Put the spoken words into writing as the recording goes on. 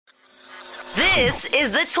This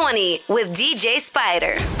is The 20 with DJ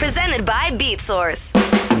Spider, presented by BeatSource.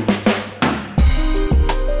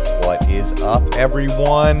 What is up,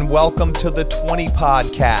 everyone? Welcome to The 20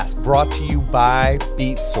 podcast, brought to you by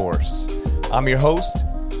BeatSource. I'm your host,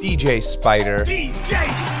 DJ Spider. DJ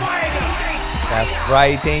Spider! That's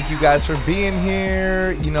right. Thank you guys for being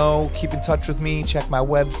here. You know, keep in touch with me. Check my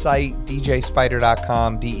website,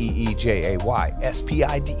 djspider.com,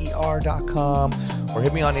 DEEJAYSPIDER.com, or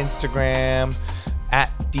hit me on Instagram at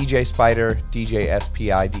DJ Spider,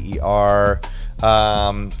 DJSPIDER.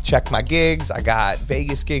 Check my gigs. I got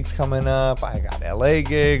Vegas gigs coming up. I got LA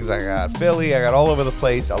gigs. I got Philly. I got all over the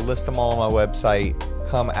place. I'll list them all on my website.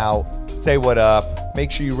 Come out, say what up. Make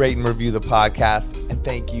sure you rate and review the podcast. And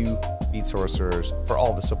thank you, Beat Sorcerers, for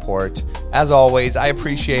all the support. As always, I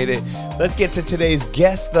appreciate it. Let's get to today's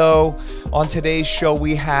guest, though. On today's show,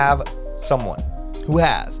 we have someone who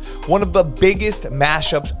has one of the biggest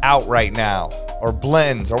mashups out right now, or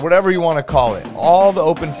blends, or whatever you want to call it. All the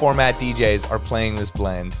open format DJs are playing this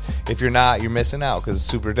blend. If you're not, you're missing out because it's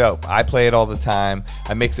super dope. I play it all the time.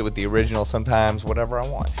 I mix it with the original sometimes, whatever I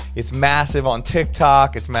want. It's massive on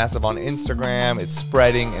TikTok. It's massive on Instagram. It's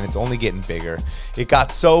spreading, and it's only getting bigger. It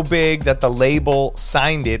got so big that the label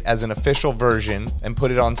signed it as an official version and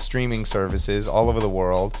put it on streaming services all over the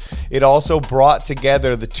world. It also brought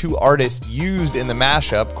together the two artists used in the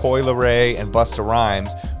mashup, Coi Leray and Busta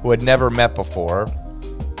Rhymes, who had never met before.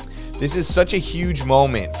 This is such a huge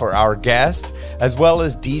moment for our guest, as well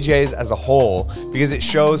as DJs as a whole, because it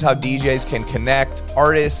shows how DJs can connect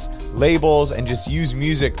artists, labels, and just use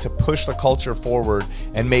music to push the culture forward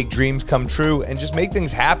and make dreams come true and just make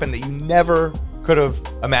things happen that you never could have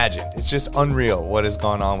imagined. It's just unreal what has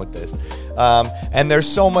gone on with this. And there's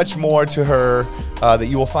so much more to her that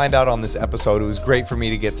you will find out on this episode. It was great for me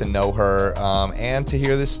to get to know her and to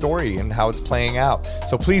hear this story and how it's playing out.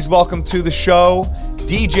 So please welcome to the show,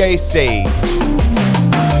 DJ Saige.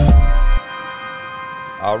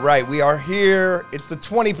 All right, we are here. It's the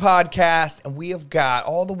 20 podcast, and we have got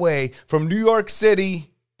all the way from New York City,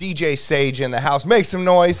 DJ Saige in the house. Make some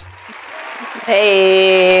noise.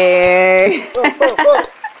 Hey. Whoa.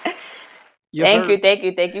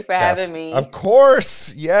 Thank you for having me. Of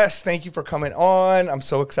course. Yes. Thank you for coming on. I'm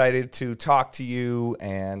so excited to talk to you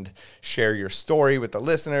and share your story with the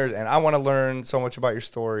listeners. And I want to learn so much about your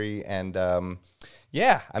story. And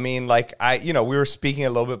yeah, I mean, like we were speaking a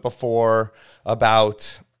little bit before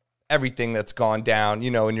about everything that's gone down,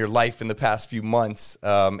 in your life in the past few months.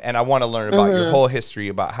 And I want to learn about your whole history,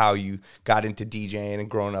 about how you got into DJing and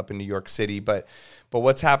growing up in New York City. But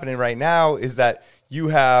what's happening right now is that you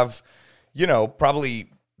have, probably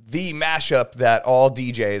the mashup that all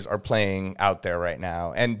DJs are playing out there right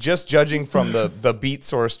now. And just judging from the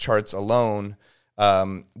BeatSource charts alone,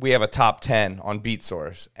 we have a top 10 on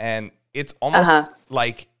BeatSource. And it's almost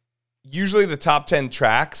like usually the top 10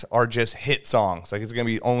 tracks are just hit songs. Like it's going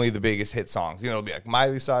to be only the biggest hit songs. It'll be like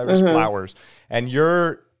Miley Cyrus, Flowers. And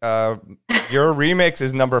your remix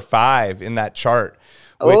is number 5 in that chart.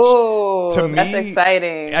 Which to me, that's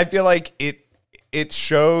exciting. I feel like it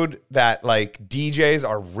showed that like DJs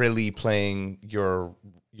are really playing your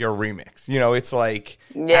remix. It's like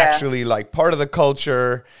actually like part of the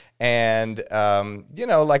culture. And,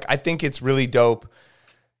 like I think it's really dope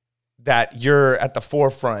that you're at the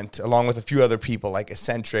forefront, along with a few other people like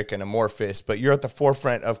Eccentric and Amorphous, but you're at the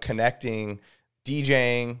forefront of connecting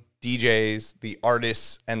DJing, DJs, the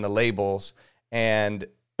artists, and the labels, and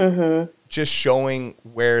just showing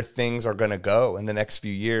where things are going to go in the next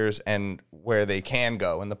few years and where they can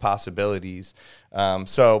go and the possibilities.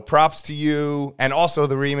 So props to you. And also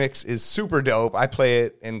the remix is super dope. I play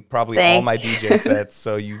it in probably all my DJ sets,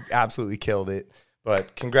 so you absolutely killed it.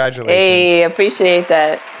 But congratulations. Hey, appreciate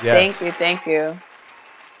that. Yes. Thank you.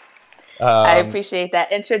 I appreciate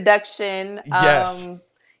that introduction. Yes.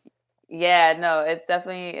 Yeah, no, it's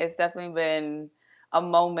definitely been a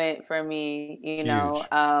moment for me,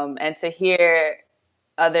 and to hear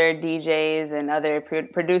other DJs and other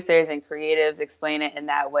producers and creatives explain it in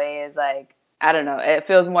that way is like, I don't know, it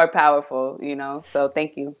feels more powerful, so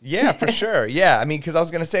thank you. Yeah, for sure. Yeah, I mean, because I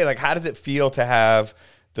was going to say, like, how does it feel to have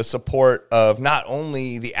the support of not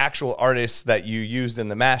only the actual artists that you used in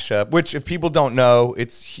the mashup, which if people don't know,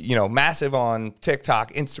 it's, massive on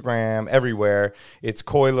TikTok, Instagram, everywhere. It's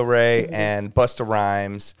Coi Leray and Busta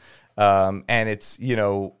Rhymes. And it's,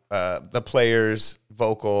 the player's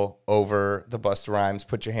vocal over the Busta Rhymes,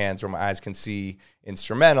 Put Your Hands Where My Eyes Can See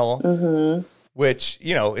instrumental. which,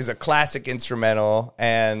 you know, is a classic instrumental,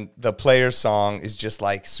 and the player's song is just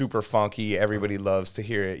like super funky. Everybody loves to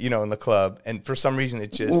hear it, you know, in the club. And for some reason,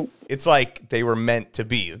 it just, it's like they were meant to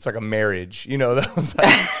be. It's like a marriage, you know, that was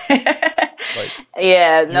like, like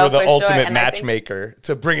Yeah, You no, were the for sure. ultimate And I think matchmaker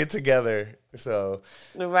to bring it together. So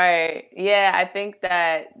right. Yeah, I think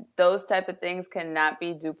that those type of things cannot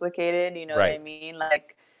be duplicated, you know what I right. mean?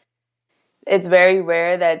 Like it's very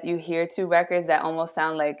rare that you hear two records that almost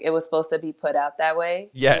sound like it was supposed to be put out that way,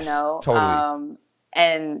 you Yes, know? totally.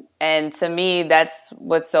 And to me, that's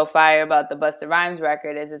what's so fire about the Busta Rhymes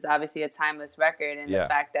record is it's obviously a timeless record, and the Yeah.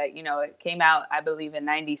 fact that you know it came out, I believe, in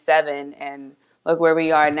 '97, and look where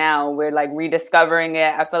we are now. We're like rediscovering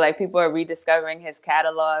it. I feel like people are rediscovering his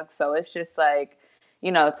catalog, so it's just like,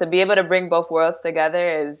 you know, to be able to bring both worlds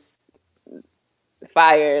together is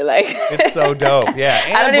fire. Like It's so dope. Yeah.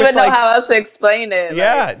 I don't And with even know like, how else to explain it.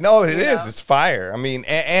 yeah, Like, no, it you is. know, It's fire. I mean,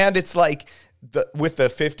 and it's like with the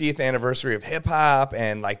 50th anniversary of hip hop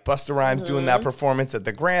and like Busta Rhymes doing that performance at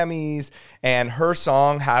the Grammys and her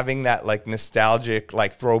song having that like nostalgic,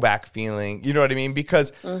 like throwback feeling. You know what I mean?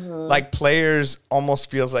 Because like Players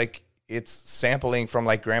almost feels like it's sampling from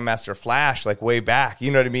like Grandmaster Flash, like way back.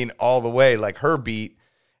 You know what I mean? All the way, like her beat.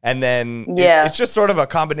 And then yeah. it's just sort of a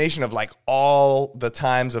combination of like all the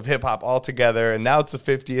times of hip hop all together. And now it's the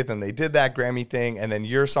 50th and they did that Grammy thing. And then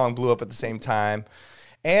your song blew up at the same time.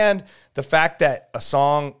 And the fact that a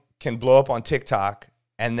song can blow up on TikTok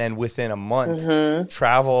and then within a month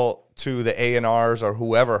travel to the A&Rs or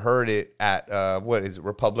whoever heard it at, what is it,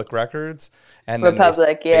 Republic Records? And then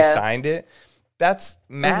they signed it. That's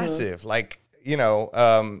massive. Like, you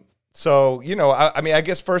know, so, you know, I mean, I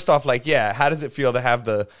guess first off, like, yeah, how does it feel to have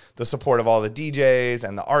the support of all the DJs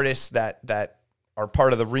and the artists that are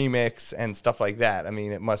part of the remix and stuff like that? I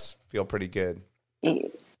mean, it must feel pretty good.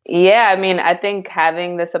 Yeah, I mean, I think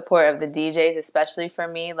having the support of the DJs, especially for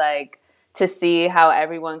me, like to see how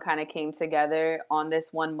everyone kind of came together on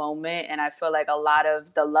this one moment. And I feel like a lot of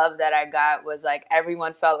the love that I got was like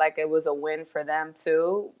everyone felt like it was a win for them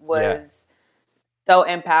too, was so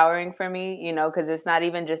empowering for me, you know, because it's not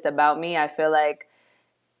even just about me. I feel like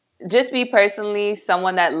just me personally,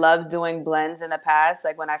 someone that loved doing blends in the past,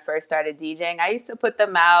 like when I first started DJing, I used to put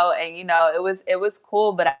them out and, you know, it was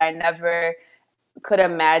cool, but I never could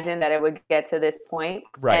imagine that it would get to this point.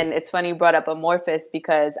 Right. And it's funny you brought up Amorphous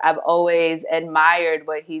because I've always admired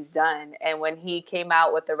what he's done. And when he came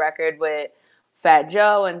out with the record with Fat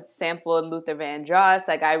Joe and sampled Luther Vandross,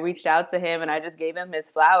 like I reached out to him and I just gave him his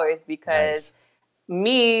flowers because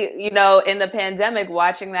me, you know, in the pandemic,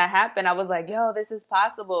 watching that happen, I was like, yo, this is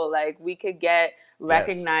possible. Like we could get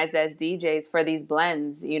recognized as DJs for these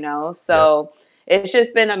blends, you know? So it's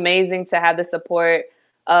just been amazing to have the support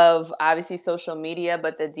of obviously social media,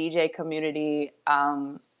 but the DJ community,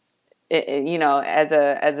 you know, as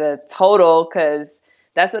a total, because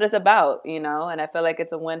that's what it's about, you know, and I feel like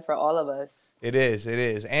it's a win for all of us. It is.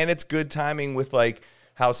 And it's good timing with like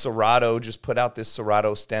how Serato just put out this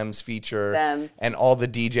Serato Stems feature and all the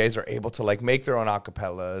DJs are able to like make their own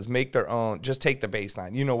acapellas, make their own, just take the bass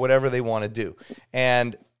line, you know, whatever they want to do.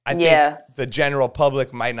 And I think the general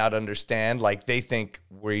public might not understand. Like they think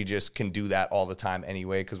we just can do that all the time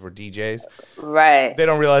anyway because we're DJs. Right. They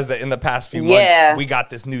don't realize that in the past few months we got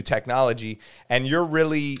this new technology, and you're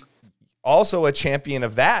really also a champion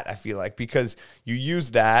of that, I feel like, because you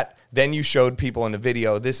used that, then you showed people in the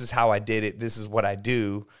video, this is how I did it, this is what I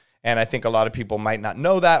do. And I think a lot of people might not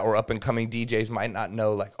know that, or up-and-coming DJs might not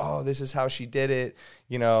know, like, oh, this is how she did it,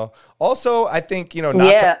 you know. Also, I think, you know,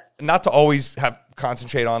 not to always have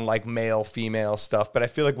concentrate on, like, male, female stuff, but I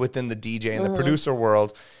feel like within the DJ and the producer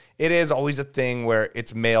world, it is always a thing where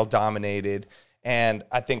it's male-dominated, and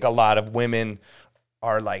I think a lot of women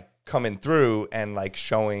are, like, coming through and, like,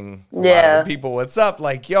 showing a lot of the people what's up.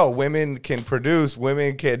 Like, yo, women can produce,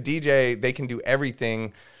 women can DJ, they can do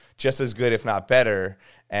everything just as good, if not better.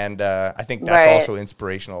 And I think that's also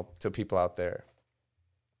inspirational to people out there.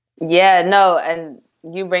 Yeah, no, and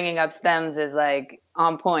you bringing up Stems is like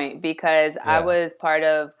on point because I was part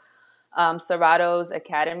of Serato's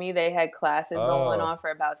Academy. They had classes going on for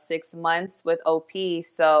about 6 months with OP.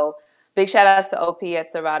 So big shout outs to OP at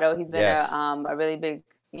Serato. He's been a really big,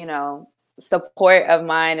 you know, support of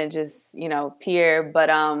mine and just, you know, peer. But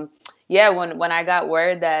when I got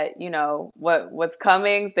word that, you know, what's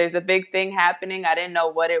coming, there's a big thing happening. I didn't know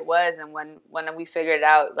what it was. And when we figured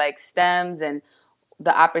out like Stems and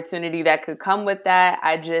the opportunity that could come with that,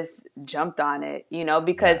 I just jumped on it, you know,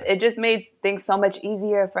 because it just made things so much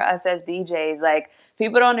easier for us as DJs. Like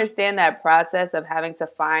people don't understand that process of having to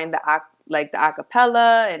find the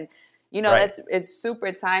acapella and, you know, it's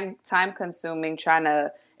super time consuming trying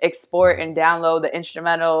to export and download the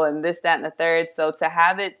instrumental and this, that, and the third. So to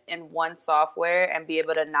have it in one software and be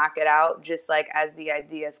able to knock it out just like as the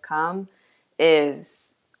ideas come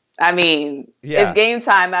is I mean, it's game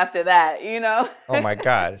time after that, you know? Oh my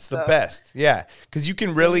God. It's the best. Yeah. Cause you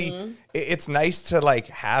can really, it's nice to like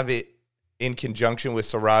have it in conjunction with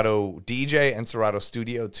Serato DJ and Serato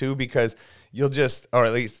Studio too, because you'll just, or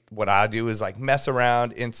at least what I do is like mess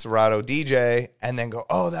around in Serato DJ and then go,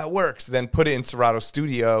 oh, that works. Then put it in Serato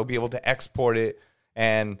Studio, be able to export it.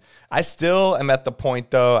 And I still am at the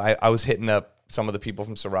point though, I was hitting up some of the people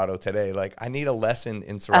from Serato today. Like I need a lesson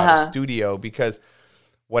in Serato Studio, because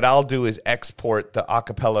what I'll do is export the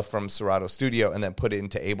acapella from Serato Studio and then put it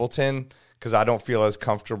into Ableton, because I don't feel as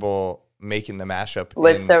comfortable making the mashup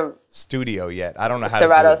with Studio yet. I don't know how to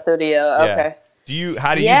do it. Serato Studio, okay.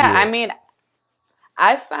 How do you do it? I mean,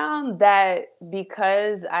 I found that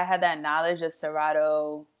because I had that knowledge of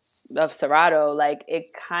Serato, like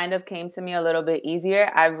it kind of came to me a little bit easier.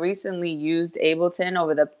 I've recently used Ableton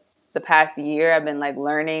over the past year. I've been like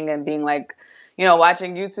learning and being like, you know,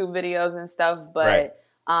 watching YouTube videos and stuff, but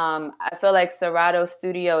I feel like Serato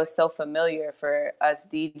Studio is so familiar for us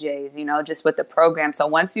DJs, you know, just with the program. So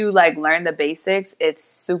once you like learn the basics, it's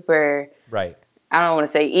super, I don't want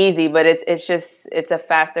to say easy, but it's a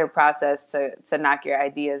faster process to knock your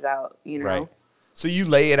ideas out, you know? Right. So you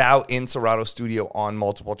lay it out in Serato Studio on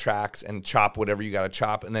multiple tracks and chop whatever you got to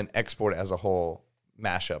chop and then export it as a whole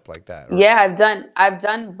mashup like that. Right? Yeah, I've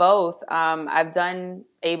done both. I've done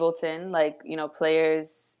Ableton, like, you know,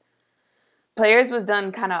 Players was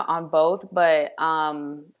done kind of on both, but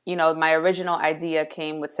you know, my original idea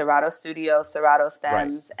came with Serato Studio, Serato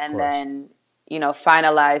Stems, and then, you know,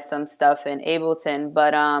 finalized some stuff in Ableton.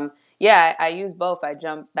 But yeah, I use both. I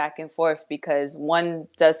jump back and forth because one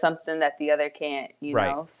does something that the other can't, you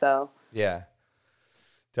know. So yeah,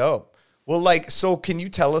 dope. Well, like, so can you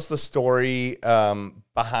tell us the story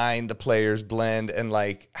behind the Players blend and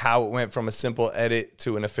like how it went from a simple edit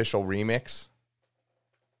to an official remix?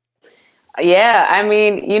 Yeah, I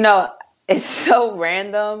mean, you know, it's so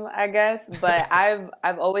random, I guess, but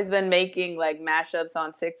I've always been making like mashups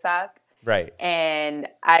on TikTok. Right. And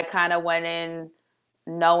I kind of went in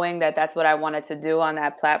knowing that that's what I wanted to do on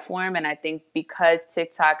that platform. And I think because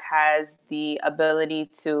TikTok has the ability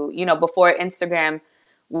to, you know, before Instagram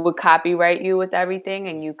would copyright you with everything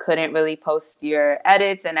and you couldn't really post your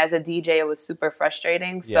edits. And as a DJ, it was super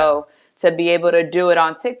frustrating. Yeah. So to be able to do it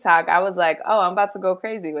on TikTok, I was like, oh, I'm about to go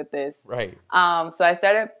crazy with this. Right. So I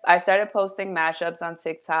started posting mashups on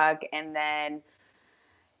TikTok, and then,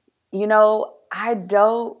 you know, I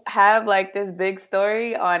don't have like this big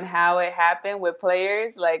story on how it happened with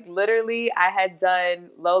Players. Like literally I had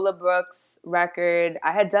done Lola Brooks' record.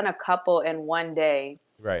 I had done a couple in one day.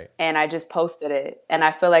 Right. And I just posted it. And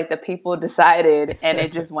I feel like the people decided and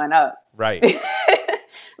it just went up. Right.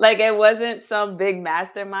 Like it wasn't some big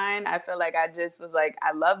mastermind. I feel like I just was like,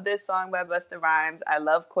 I love this song by Busta Rhymes. I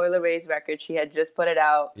love Coyle Ray's record. She had just put it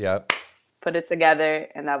out. Yep. Put it together,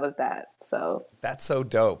 and that was that. So that's so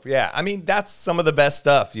dope. Yeah. I mean, that's some of the best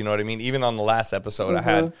stuff. You know what I mean? Even on the last episode, I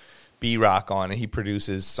had B-Rock on, and he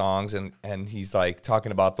produces songs, and he's like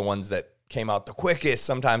talking about the ones that came out the quickest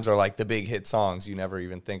sometimes are like the big hit songs you never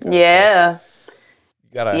even think of. Yeah. So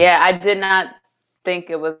you gotta... Yeah, I did not think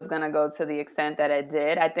it was going to go to the extent that it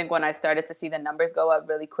did. I think when I started to see the numbers go up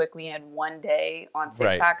really quickly in one day on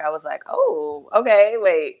TikTok, I was like, oh, okay,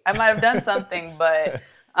 wait, I might have done something, but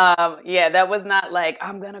yeah, that was not like,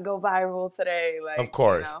 I'm going to go viral today. Like, of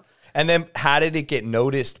course. You know? And then how did it get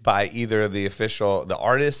noticed by either the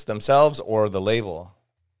artists themselves or the label?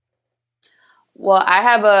 Well, I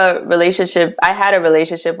had a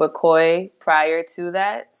relationship with Koi prior to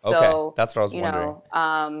that. So okay. That's what I was wondering.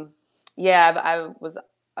 Know, yeah, I was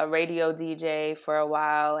a radio DJ for a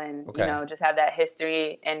while and, you know, just had that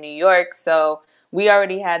history in New York. So we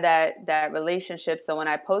already had that relationship. So when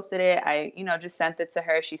I posted it, I, you know, just sent it to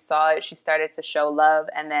her. She saw it. She started to show love.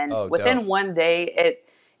 And then within one day,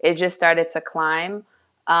 it just started to climb.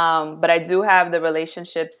 But I do have the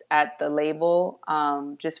relationships at the label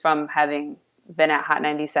just from having been at Hot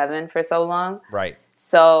 97 for so long. Right.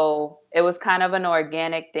 So it was kind of an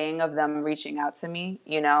organic thing of them reaching out to me,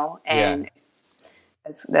 you know, and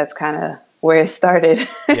that's kind of where it started.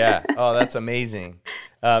 Yeah. Oh, that's amazing.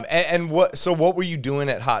 And what were you doing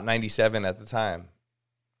at Hot 97 at the time?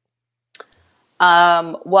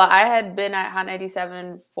 Well, I had been at Hot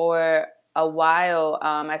 97 for a while.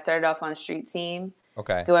 I started off on Street Team.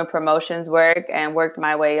 Okay. Doing promotions work and worked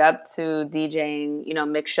my way up to DJing, you know,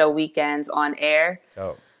 mix show weekends on air.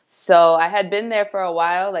 Oh. So I had been there for a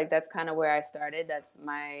while. Like that's kind of where I started. That's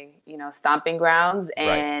my, you know, stomping grounds.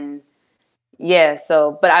 And yeah,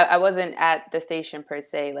 but I wasn't at the station per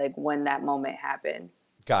se, like when that moment happened.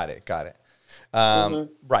 Got it.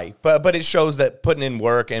 Right. But it shows that putting in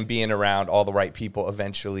work and being around all the right people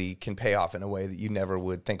eventually can pay off in a way that you never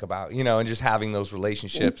would think about, and just having those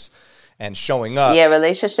relationships and showing up. Yeah,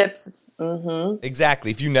 relationships.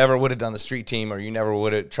 Exactly. If you never would have done the street team, or you never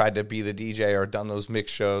would have tried to be the DJ or done those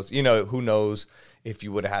mix shows, who knows if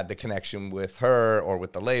you would have had the connection with her or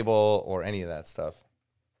with the label or any of that stuff.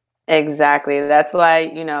 Exactly. That's why,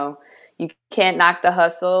 you can't knock the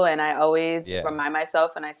hustle. And I always remind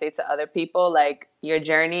myself, and I say to other people, like, your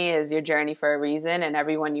journey is your journey for a reason. And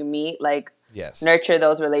everyone you meet, like, nurture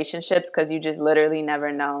those relationships, because you just literally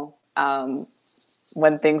never know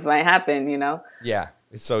when things might happen, Yeah,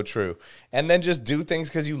 it's so true. And then just do things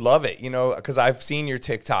because you love it, because I've seen your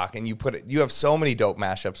TikTok and you have so many dope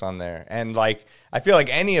mashups on there. And like, I feel like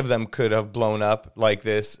any of them could have blown up like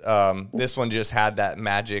this. This one just had that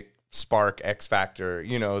magic spark X factor,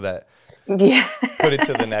 that put it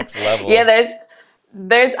to the next level. Yeah,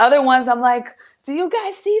 there's other ones I'm like, do you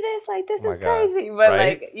guys see this? Like, this is crazy. But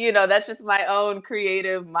right? Like, that's just my own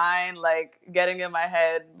creative mind, like, getting in my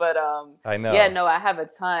head. But I know. Yeah, no, I have a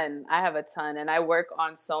ton, and I work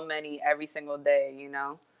on so many every single day,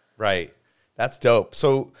 Right. That's dope.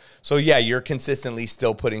 So yeah, you're consistently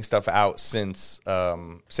still putting stuff out since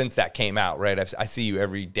that came out, right? I see you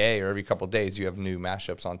every day or every couple of days. You have new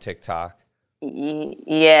mashups on TikTok.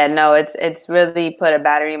 Yeah, no, it's really put a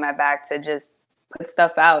battery in my back to just put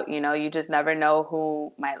stuff out. You just never know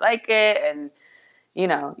who might like it, and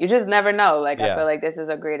you just never know. Like, I feel like this is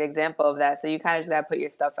a great example of that. So you kind of just gotta put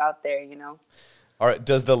your stuff out there. All right.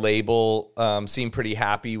 Does the label seem pretty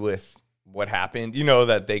happy with what happened?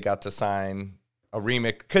 That they got to sign a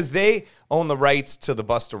remix because they own the rights to the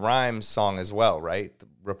Busta Rhymes song as well, right? The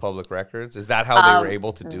Republic Records. Is that how they were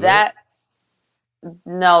able to do it?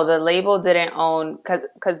 No, the label didn't own,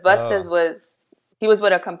 because Busta's he was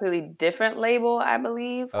with a completely different label, I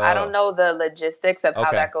believe. I don't know the logistics of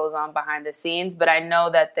how that goes on behind the scenes, but I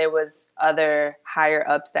know that there was other higher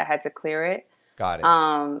ups that had to clear it. Got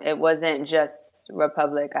it. It wasn't just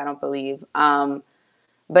Republic, I don't believe.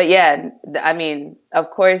 But yeah, I mean,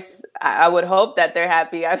 of course, I would hope that they're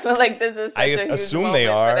happy. I feel like this is such a huge assume moment they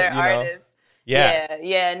are, for their artists.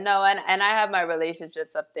 Yeah, no, and I have my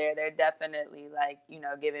relationships up there. They're definitely like,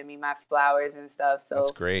 giving me my flowers and stuff. So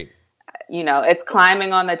that's great. It's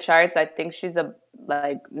climbing on the charts. I think she's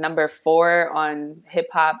number 4 on hip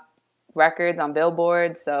hop records on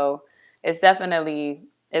Billboard. So it's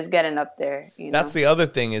getting up there. That's the other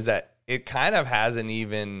thing, is that it kind of hasn't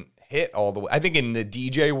even hit all the way. I think in the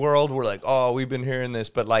DJ world, we're like, oh, we've been hearing this,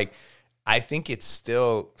 but like, I think it's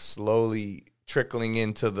still slowly trickling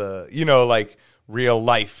into the, like real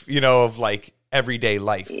life, of like everyday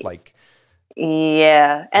life, like.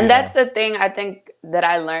 Yeah. And that's the thing I think that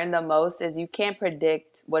I learned the most, is you can't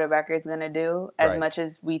predict what a record's going to do as much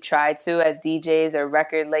as we try to as DJs or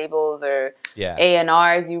record labels or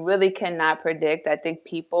A&Rs. You really cannot predict. I think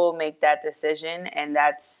people make that decision, and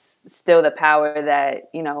that's still the power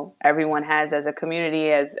that, everyone has as a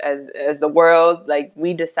community, as the world. Like,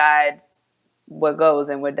 we decide what goes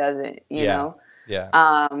and what doesn't, you know?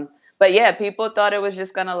 Yeah. But yeah, people thought it was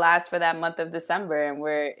just going to last for that month of December, and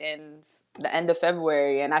we're in the end of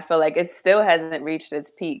February, and I feel like it still hasn't reached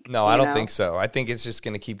its peak. No, I don't think so. I think it's just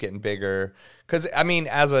going to keep getting bigger. Because, I mean,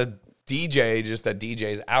 as a DJ, just that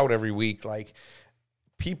DJ's out every week, like,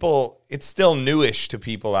 people, it's still newish to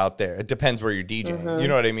people out there. It depends where you're DJing. You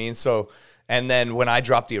know what I mean? So, and then when I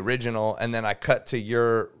drop the original and then I cut to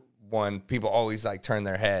your one, people always like turn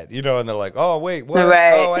their head, and they're like, oh, wait, what?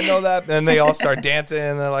 Right. Oh, I know that. And they all start dancing,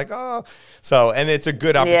 and they're like, oh. So, and it's a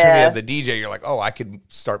good opportunity as the DJ. You're like, oh, I could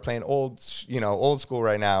start playing old school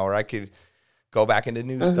right now, or I could go back into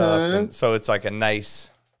new stuff. And so it's like a nice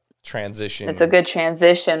transition. It's a good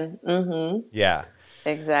transition. Yeah.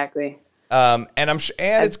 Exactly. And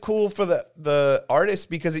it's cool for the artist,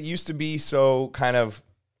 because it used to be so kind of,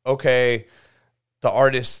 okay, the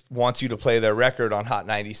artist wants you to play their record on Hot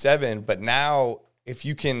 97, but now if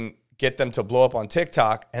you can get them to blow up on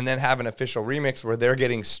TikTok and then have an official remix where they're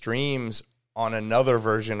getting streams on another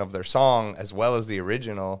version of their song as well as the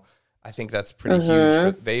original, I think that's pretty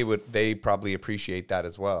huge. They probably appreciate that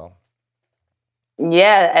as well.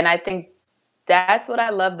 Yeah, and I think that's what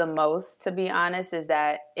I love the most, to be honest, is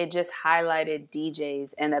that it just highlighted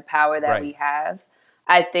DJs and the power that we have.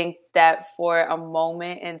 I think that for a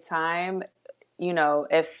moment in time,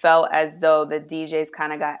 it felt as though the DJs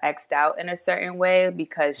kind of got X'd out in a certain way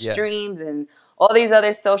because streams and all these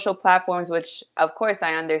other social platforms, which of course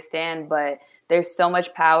I understand, but there's so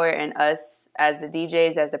much power in us as the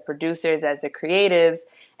DJs, as the producers, as the creatives.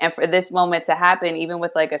 And for this moment to happen, even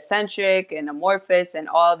with like Eccentric and Amorphous and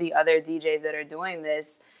all the other DJs that are doing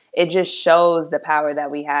this, it just shows the power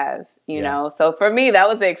that we have, you know? So for me, that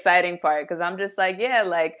was the exciting part, because I'm just like, yeah,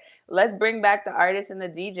 like, let's bring back the artist and the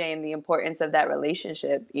DJ and the importance of that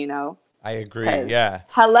relationship, you know? I agree. Yeah.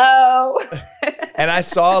 Hello. And I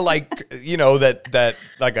saw like, you know, that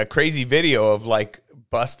like a crazy video of like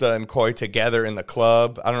Busta and Koi together in the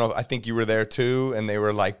club. I don't know. I think you were there too. And they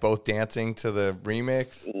were like both dancing to the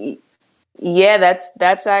remix. Yeah,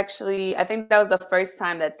 that's actually, I think that was the first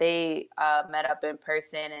time that they met up in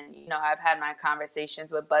person. And, you know, I've had my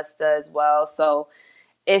conversations with Busta as well. So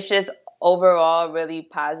it's just overall a really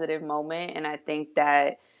positive moment. And I think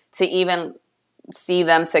that to even see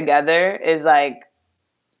them together is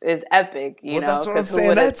epic, you know? That's what I'm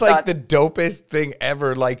saying. That's like the dopest thing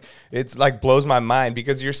ever. Like, it's like blows my mind,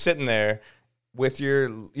 because you're sitting there with your,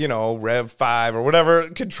 you know, Rev 5 or whatever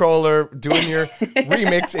controller doing your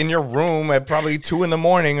remix in your room at probably 2 a.m.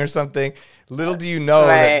 or something. Little do you know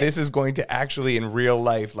that this is going to actually in real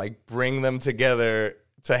life, like, bring them together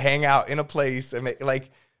to hang out in a place and make, like,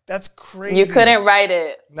 that's crazy. You couldn't write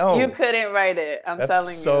it. No. You couldn't write it. I'm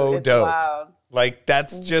telling you. So it's dope. Wild. Like,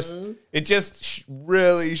 that's just, it just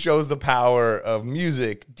really shows the power of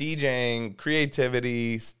music, DJing,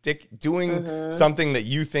 creativity, doing something that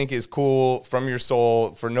you think is cool from your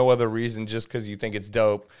soul for no other reason, just because you think it's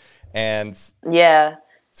dope, and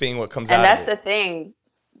seeing what comes out of it. And that's the thing.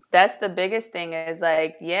 That's the biggest thing is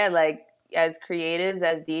like, like as creatives,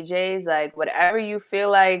 as DJs, like whatever you feel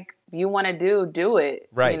like you want to do it.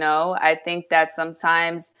 Right. You know, I think that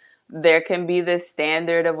sometimes there can be this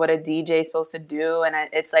standard of what a DJ is supposed to do. And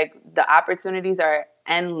it's like the opportunities are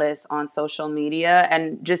endless on social media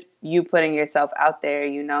and just you putting yourself out there,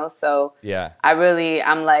 you know? So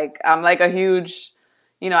I'm like a huge,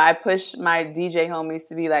 you know, I push my DJ homies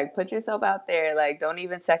to be like, put yourself out there. Like, don't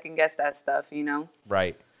even second guess that stuff, you know?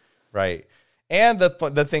 Right. Right. And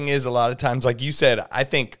the thing is, a lot of times, like you said, I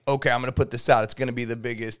think, okay, I'm going to put this out. It's going to be the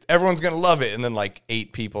biggest. Everyone's going to love it. And then like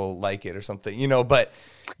 8 people like it or something, you know, but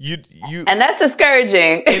you and that's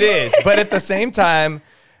discouraging. It is. But at the same time,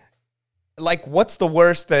 like, what's the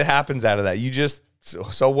worst that happens out of that? You just,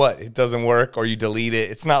 so what? It doesn't work, or you delete it.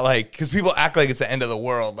 It's not like, because people act like it's the end of the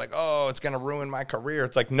world. Like, oh, it's going to ruin my career.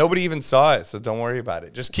 It's like, nobody even saw it. So don't worry about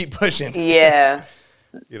it. Just keep pushing. Yeah.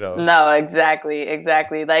 You know? No, exactly.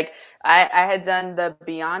 Like I had done the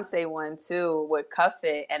Beyonce one too with Cuff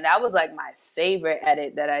It, and that was like my favorite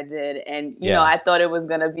edit that I did. And you know, I thought it was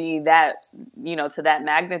gonna be that, you know, to that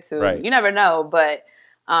magnitude. Right. You never know, but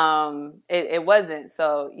it wasn't.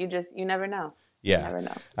 So you never know. Yeah. You never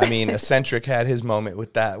know. I mean, Eccentric had his moment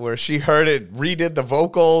with that where she heard it, redid the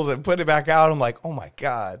vocals and put it back out. I'm like, oh my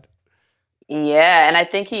God. Yeah, and I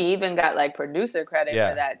think he even got like producer credit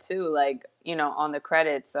for that too, like, you know, on the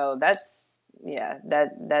credits. So that's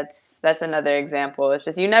another example. It's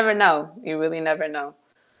just you never know. You really never know.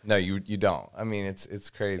 No, you don't. I mean, it's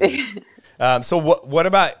crazy. So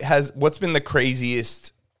what's been the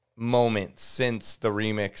craziest moment since the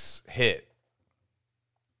remix hit?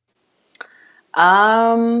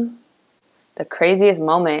 The craziest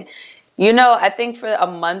moment. You know, I think for a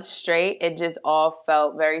month straight, it just all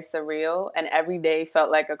felt very surreal, and every day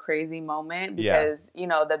felt like a crazy moment because, you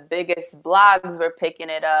know, the biggest blogs were picking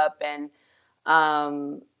it up, and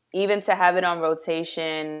even to have it on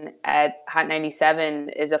rotation at Hot 97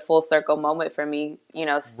 is a full circle moment for me, you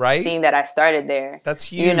know, seeing that I started there. That's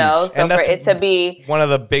huge. You know, so for it to be one of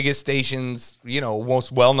the biggest stations, you know,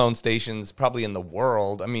 most well-known stations probably in the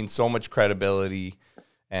world. I mean, so much credibility.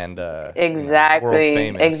 And exactly, you know, world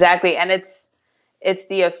famous. Exactly, and it's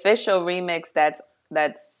the official remix that's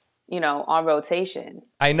you know, on rotation.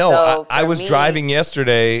 I know. So I was driving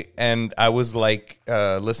yesterday, and I was like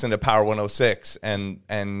listening to Power 106, and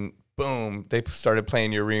boom, they started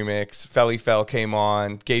playing your remix. Felly Fell came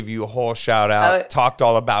on, gave you a whole shout out, talked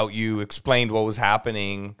all about you, explained what was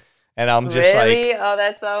happening. And I'm just really? Oh,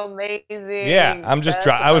 that's so amazing. Yeah, I'm just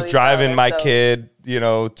I was driving my kid, you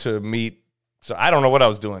know, to meet. So I don't know what I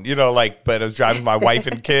was doing, you know, like, but I was driving my wife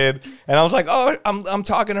and kid, and I was like, oh, I'm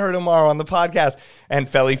talking to her tomorrow on the podcast. And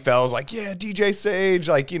Felly Fell's like, yeah, DJ Saige,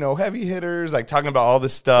 like, you know, heavy hitters, like talking about all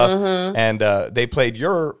this stuff. And they played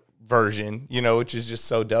your version, you know, which is just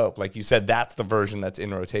so dope. Like you said, that's the version that's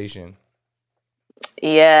in rotation.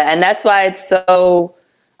 Yeah, and that's why it's so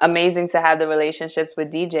amazing to have the relationships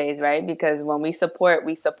with DJs, right? Because when we support,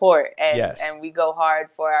 and we go hard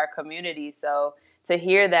for our community. So to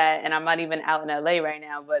hear that, and I'm not even out in LA right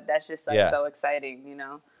now, but that's just like so exciting, you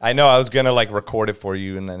know? I know I was going to like record it for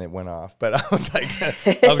you and then it went off, but I was like, I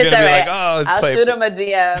was going to be like, oh, I'll shoot him a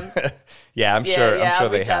DM. Yeah, I'm sure I'll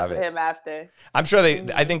they reach have out to him after. I'm sure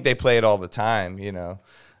I think they play it all the time, you know?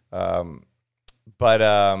 But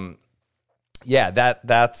yeah,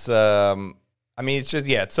 that's I mean, it's just,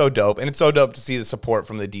 yeah, it's so dope. And it's so dope to see the support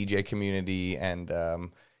from the DJ community. And,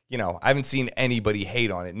 you know, I haven't seen anybody hate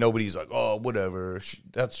on it. Nobody's like, oh, whatever,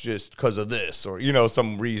 that's just because of this, or, you know,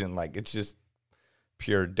 some reason. Like, it's just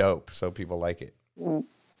pure dope. So people like it.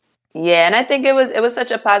 Yeah, and I think it was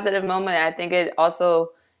such a positive moment. I think it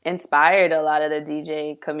also inspired a lot of the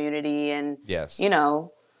DJ community, and Yes. you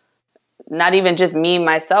know, not even just me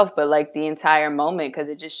myself, but like the entire moment, because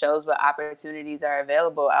it just shows what opportunities are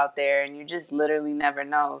available out there, and you just literally never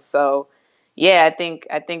know. So yeah, I think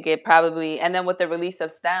it probably, and then with the release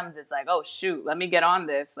of stems, it's like, oh shoot, let me get on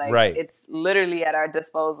this. Like Right. it's literally at our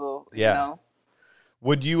disposal, Yeah. you know.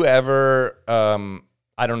 Would you ever,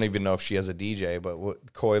 I don't even know if she has a DJ,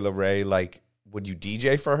 but Coi Leray, like, would you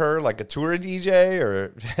DJ for her, like a tour DJ,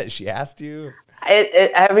 or has she asked you?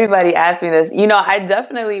 Everybody asks me this. You know, I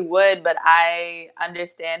definitely would, but I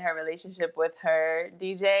understand her relationship with her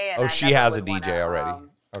DJ, and Oh, I she never has a would DJ wanna, already.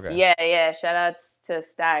 Okay. Yeah. Shout outs to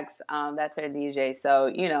Stacks. That's her DJ. So,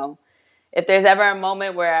 you know, if there's ever a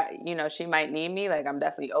moment where, you know, she might need me, like I'm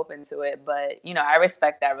definitely open to it. But, you know, I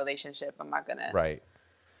respect that relationship. I'm not gonna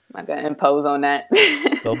impose on that.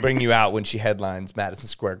 They'll bring you out when she headlines Madison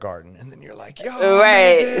Square Garden, and then you're like, yo,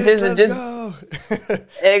 right. let's go.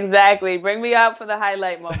 Exactly. Bring me out for the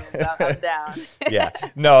highlight moments. I'm down. Yeah.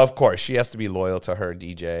 No, of course. She has to be loyal to her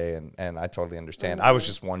DJ, and I totally understand. I was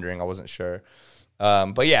just wondering. I wasn't sure.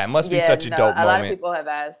 But yeah, it must be such a dope moment. A lot of people have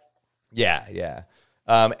asked. Yeah.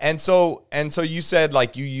 And so you said,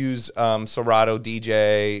 like, you use Serato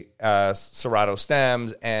DJ, Serato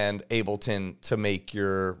stems, and Ableton to make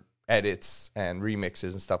your edits and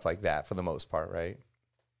remixes and stuff like that for the most part, right?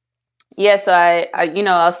 Yeah, so I you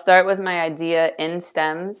know, I'll start with my idea in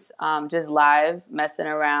stems, just live messing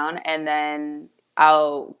around, and then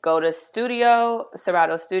I'll go to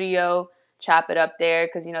Serato Studio, chop it up there,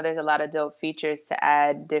 because you know there's a lot of dope features to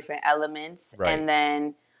add different elements, Right. and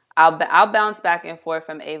then I'll bounce back and forth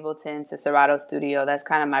from Ableton to Serato Studio. That's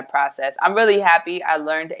kind of my process. I'm really happy I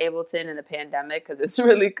learned Ableton in the pandemic, because it's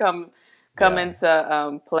really come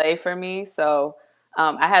into play for me. So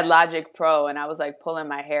I had Logic Pro, and I was like pulling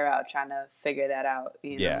my hair out trying to figure that out.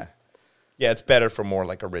 You know? Yeah, it's better for more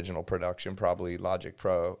like original production, probably Logic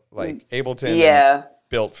Pro. Like Ableton,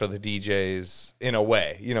 built for the DJs in a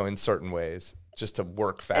way, you know, in certain ways, just to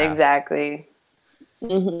work fast. Exactly.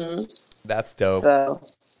 Mm-hmm. That's dope. So.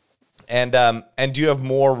 And do you have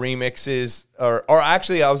more remixes, or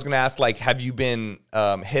actually, I was gonna ask, like, have you been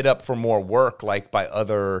hit up for more work, like by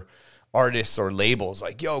other artists or labels,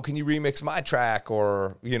 like, yo, can you remix my track,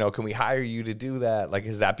 or, you know, can we hire you to do that? Like,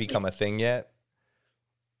 has that become a thing yet?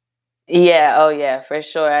 Yeah, oh yeah, for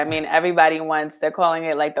sure. I mean, everybody they're calling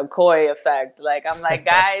it like the Coi effect. Like, I'm like,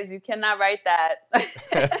 guys, you cannot write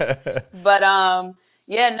that. But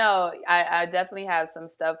yeah, no, I definitely have some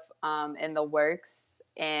stuff in the works,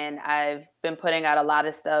 and I've been putting out a lot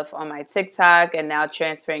of stuff on my TikTok and now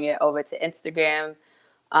transferring it over to Instagram.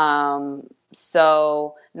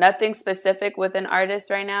 So nothing specific with an artist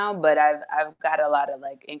right now, but I've got a lot of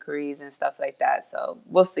like inquiries and stuff like that. So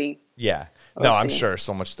we'll see. Yeah. I'm sure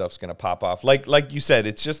so much stuff's going to pop off. Like you said,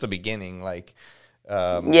 it's just the beginning. Like,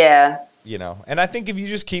 yeah, you know, and I think if you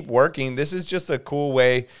just keep working, this is just a cool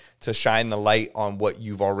way to shine the light on what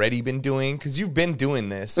you've already been doing. 'Cause you've been doing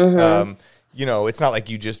this. Mm-hmm. You know, it's not like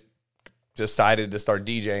you just decided to start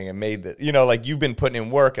DJing and made the, you know, like, you've been putting in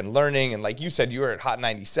work and learning, and like you said, you were at Hot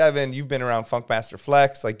 97, you've been around Funkmaster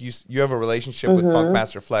Flex, like you have a relationship with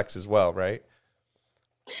Funkmaster Flex as well, right?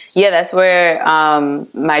 Yeah, that's where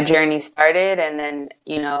my journey started, and then,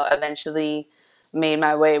 you know, eventually made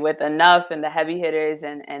my way with Enough and the heavy hitters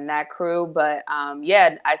and that crew. But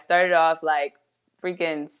yeah, I started off like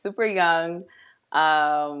freaking super young.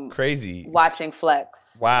 Crazy. Watching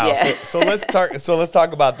Flex. Wow. Yeah. So let's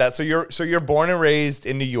talk about that. So you're born and raised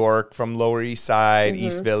in New York, from Lower East Side,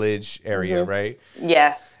 East Village area, right?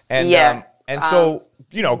 Yeah. And and so,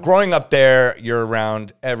 you know, growing up there, you're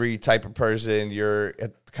around every type of person. You're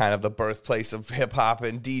at kind of the birthplace of hip hop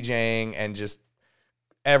and DJing, and just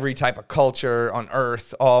every type of culture on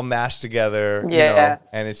earth all mashed together. Yeah. You know?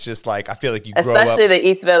 And it's just like, I feel like you grow up. Especially the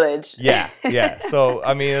East Village. Yeah. So,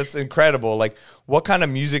 I mean, it's incredible. Like, what kind of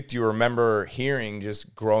music do you remember hearing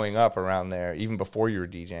just growing up around there, even before you were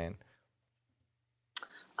DJing?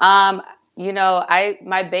 You know,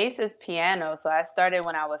 my base is piano, so I started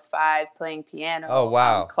when I was 5 playing piano. Oh,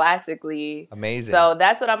 wow. Classically. Amazing. So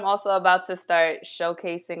that's what I'm also about to start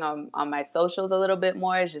showcasing on my socials a little bit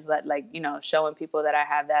more, is just you know, showing people that I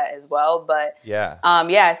have that as well. But yeah,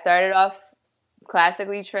 I started off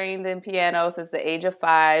classically trained in piano since the age of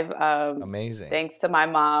 5. Amazing. Thanks to my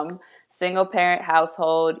mom. Single parent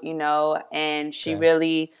household, you know, and she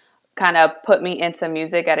really kind of put me into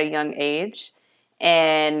music at a young age.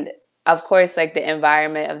 And of course, like the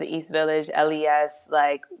environment of the East Village, LES,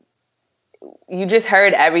 like you just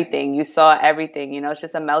heard everything. You saw everything, you know, it's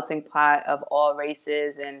just a melting pot of all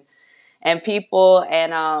races and people.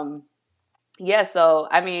 And yeah, so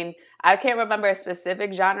I mean, I can't remember a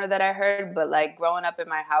specific genre that I heard, but like growing up in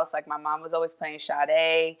my house, like my mom was always playing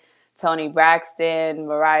Sade, Toni Braxton,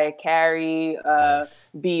 Mariah Carey, Nice.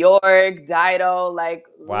 Bjork, Dido. Like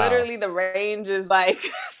Wow. literally, the range is like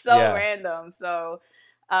so random. So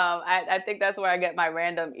I think that's where I get my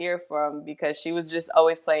random ear from, because she was just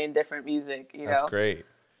always playing different music. You That's know, great.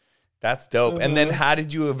 That's dope. And then how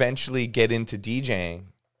did you eventually get into DJing?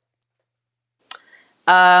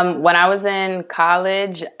 When I was in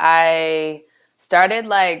college, I started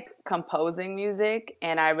like composing music,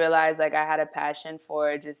 and I realized like I had a passion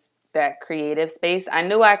for just that creative space. I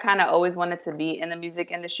knew I kind of always wanted to be in the music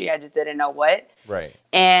industry. I just didn't know what. Right.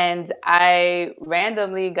 And I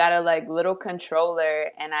randomly got a like little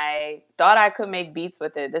controller, and I thought I could make beats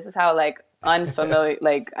with it. This is how like unfamiliar,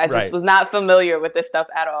 like I just was not familiar with this stuff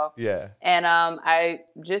at all. Yeah. And I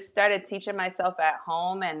just started teaching myself at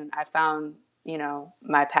home, and I found, you know,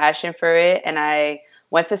 my passion for it. And I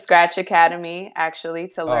went to Scratch Academy actually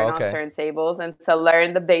to learn on turntables and to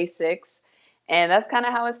learn the basics. And that's kind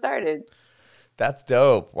of how it started. That's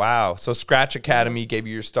dope. Wow. So Scratch Academy gave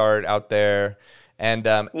you your start out there. And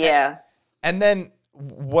and then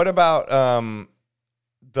what about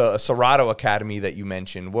the Serato Academy that you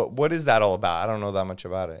mentioned? What is that all about? I don't know that much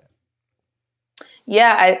about it.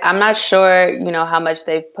 Yeah, I'm not sure, you know, how much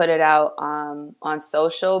they've put it out on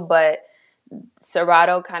social, but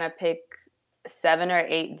Serato kind of pick 7 or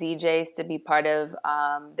 8 DJs to be part of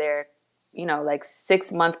their, you know, like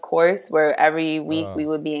 6-month course, where every week we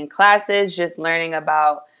would be in classes just learning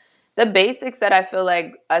about the basics that I feel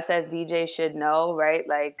like us as DJs should know, right?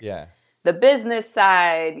 Like the business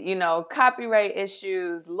side, you know, copyright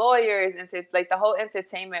issues, lawyers, like the whole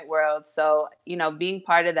entertainment world. So, you know, being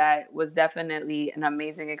part of that was definitely an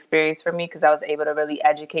amazing experience for me, because I was able to really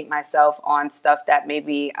educate myself on stuff that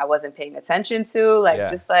maybe I wasn't paying attention to, like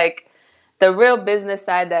just like the real business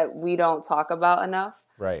side that we don't talk about enough.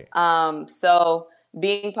 Right. So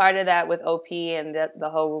being part of that with OP and the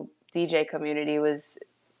whole DJ community was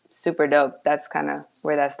super dope. That's kind of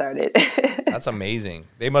where that started. That's amazing.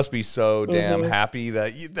 They must be so damn happy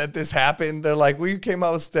that this happened. They're like, we came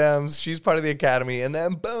out with stems. She's part of the academy, and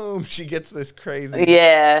then boom, she gets this crazy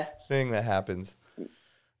thing that happens.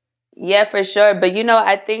 Yeah, for sure. But you know,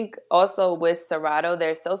 I think also with Serato,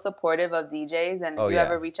 they're so supportive of DJs, and if you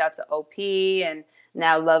ever reach out to OP, and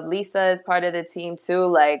now Love Lisa is part of the team too,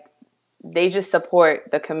 like they just support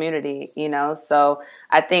the community, you know. So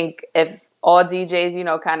I think if all DJs, you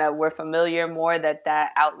know, kind of were familiar more that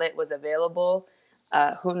outlet was available,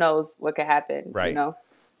 who knows what could happen, you know?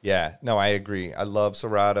 Yeah, no, I agree. I love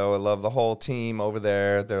Serato. I love the whole team over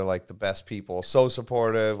there. They're like the best people. So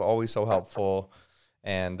supportive, always so helpful.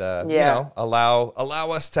 And, you know, allow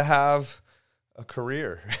us to have a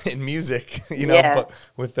career in music, you know, but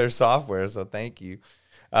with their software. So thank you.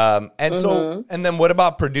 And so, and then what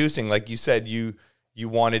about producing? Like you said, you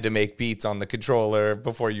wanted to make beats on the controller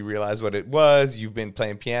before you realized what it was. You've been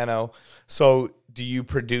playing piano. So do you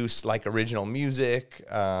produce like original music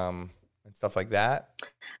and stuff like that?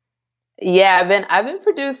 Yeah, I've been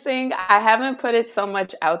producing. I haven't put it so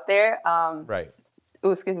much out there. Right. Oh,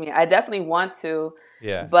 excuse me. I definitely want to.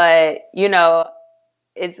 Yeah. But, you know,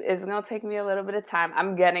 it's going to take me a little bit of time.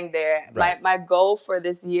 I'm getting there. Right. My goal for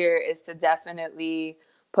this year is to definitely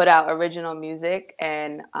put out original music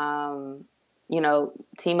and, you know,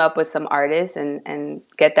 team up with some artists and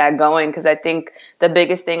get that going. Because I think the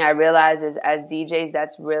biggest thing I realize is as DJs,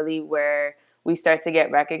 that's really where we start to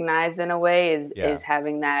get recognized in a way is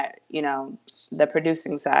having that, you know, the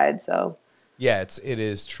producing side. So. Yeah, it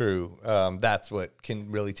is true. That's what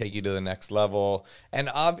can really take you to the next level. And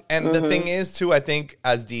the thing is, too, I think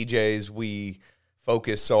as DJs, we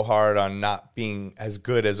focus so hard on not being as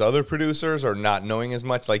good as other producers or not knowing as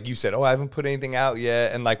much. Like you said, I haven't put anything out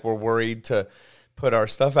yet. And like we're worried to put our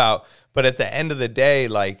stuff out. But at the end of the day,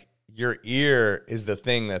 like your ear is the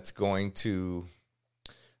thing that's going to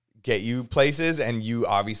get you places, and you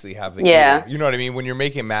obviously have the ear. You know what I mean? When you're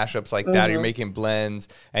making mashups like that, or you're making blends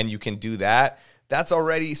and you can do that, that's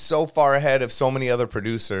already so far ahead of so many other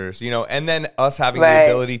producers, you know. And then us having the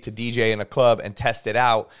ability to DJ in a club and test it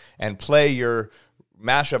out and play your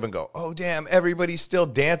mashup and go, oh damn, everybody's still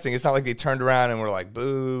dancing. It's not like they turned around and were like,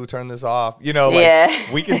 boo, turn this off. You know,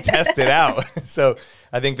 like we can test it out. So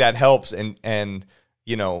I think that helps, and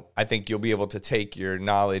you know, I think you'll be able to take your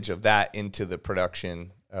knowledge of that into the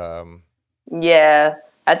production. Yeah,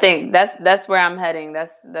 I think that's where I'm heading.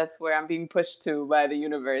 That's where I'm being pushed to by the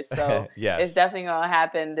universe. So yes. It's definitely gonna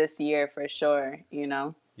happen this year for sure. You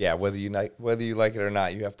know. Yeah, whether you like it or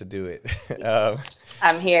not, you have to do it.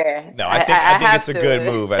 I'm here. No, I think it's a good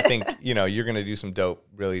move. I think, you know, you're gonna do some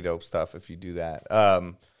really dope stuff if you do that.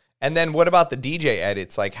 And then what about the DJ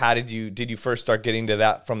edits? Like, how did you first start getting to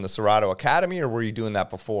that from the Serato Academy, or were you doing that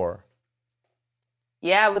before?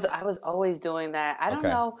 Yeah, I was always doing that. I don't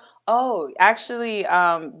know. Oh, actually,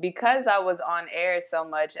 because I was on air so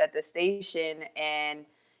much at the station, and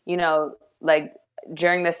you know, like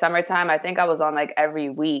during the summertime, I think I was on like every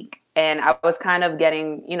week, and I was kind of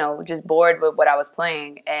getting, you know, just bored with what I was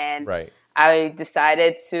playing, and I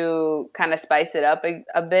decided to kind of spice it up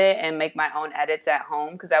a bit and make my own edits at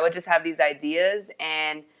home, because I would just have these ideas,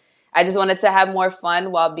 and I just wanted to have more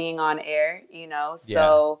fun while being on air, you know.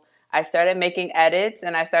 So I started making edits,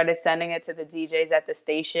 and I started sending it to the DJs at the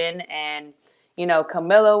station, and you know,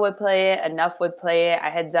 Camilo would play it, Enough would play it.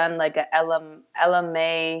 I had done like a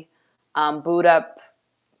LMA boot up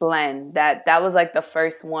blend. That was like the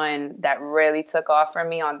first one that really took off for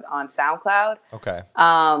me on SoundCloud. Okay.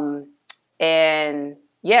 And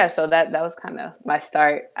yeah, so that was kind of my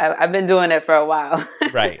start. I've been doing it for a while.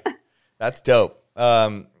 Right. That's dope.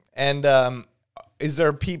 Is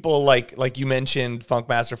there people like you mentioned,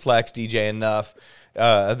 Funkmaster Flex, DJ Enough?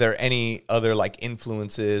 Are there any other like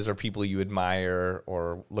influences or people you admire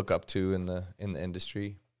or look up to in the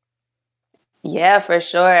industry? Yeah, for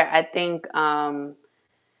sure. I think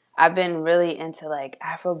I've been really into like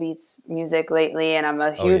Afrobeats music lately, and I'm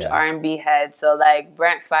a huge R&B head. So like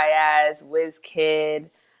Brent Fayez,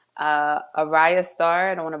 Wizkid, Araya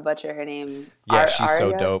Starr. I don't want to butcher her name. Yeah, she's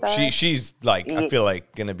so dope. She's like, I feel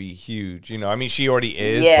like gonna be huge. You know, I mean, she already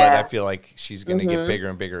is, but I feel like she's gonna get bigger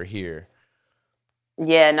and bigger here.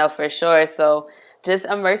 Yeah, no, for sure. So just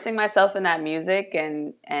immersing myself in that music,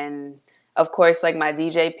 and of course, like my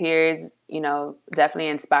DJ peers, you know, definitely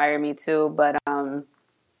inspire me too. But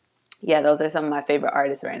yeah, those are some of my favorite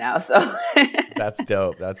artists right now. So That's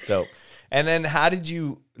dope. That's dope. And then how did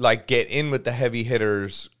you like get in with the Heavy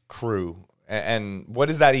Hitters crew? And what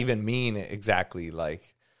does that even mean exactly?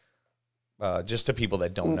 Like, just to people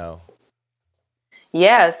that don't know.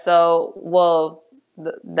 Yeah. So, well,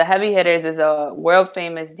 the Heavy Hitters is a world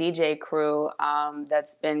famous DJ crew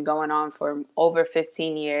that's been going on for over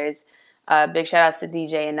 15 years. Big shout outs to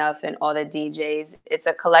DJ Enough and all the DJs. It's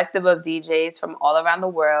a collective of DJs from all around the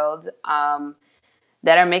world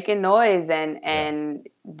that are making noise and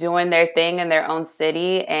doing their thing in their own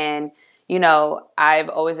city. And, you know, I've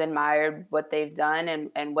always admired what they've done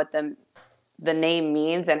and what the name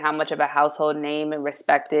means and how much of a household name and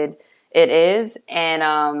respected it is.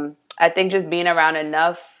 And I think just being around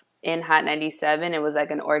Enough in Hot 97, it was like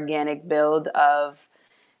an organic build of,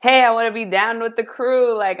 hey, I want to be down with the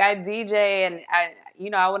crew. Like I DJ and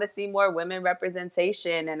I want to see more women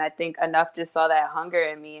representation. And I think Enough just saw that hunger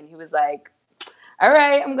in me, and he was like, all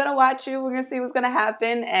right, I'm going to watch you. We're going to see what's going to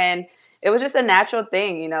happen. And it was just a natural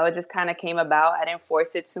thing. You know, it just kind of came about. I didn't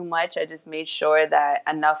force it too much. I just made sure that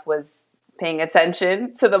Enough was paying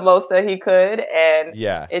attention to the most that he could. And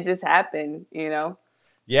it just happened, you know?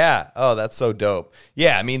 Yeah. Oh, that's so dope.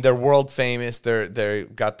 Yeah. I mean, they're world famous. They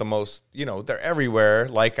got the most, you know, they're everywhere.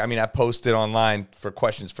 Like, I mean, I posted online for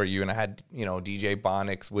questions for you, and I had, you know, DJ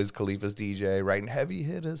Bonix, Wiz Khalifa's DJ, writing Heavy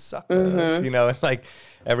Hitters suckers, you know, and like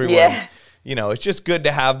everyone. Yeah. You know, it's just good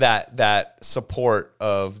to have that support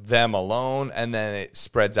of them alone, and then it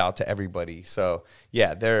spreads out to everybody. So,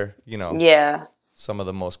 yeah, they're, you know, some of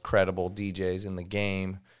the most credible DJs in the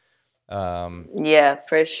game. Yeah,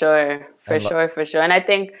 for sure. For sure. And I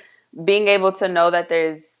think being able to know that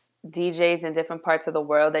there's DJs in different parts of the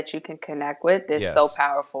world that you can connect with is so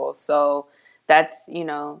powerful. So that's, you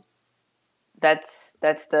know, that's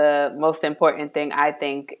the most important thing, I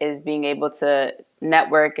think, is being able to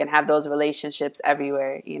network and have those relationships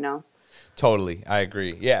everywhere, you know? Totally. I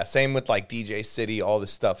agree. Yeah. Same with like DJ City, all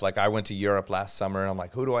this stuff. Like I went to Europe last summer, and I'm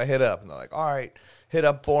like, who do I hit up? And they're like, all right, hit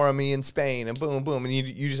up Boromir in Spain, and boom, boom. And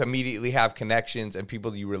you just immediately have connections and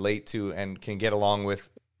people you relate to and can get along with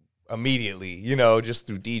immediately, you know, just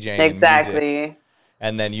through DJing. Exactly. And music.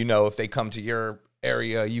 And then, you know, if they come to your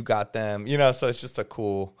area, you got them, you know, so it's just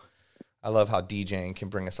I love how DJing can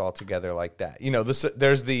bring us all together like that. You know,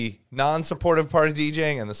 there's the non-supportive part of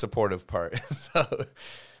DJing and the supportive part. So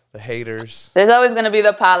the haters. There's always going to be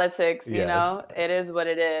the politics, you know. It is what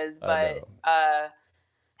it is. But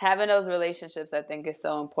having those relationships, I think, is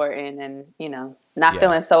so important, and not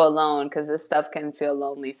feeling so alone, because this stuff can feel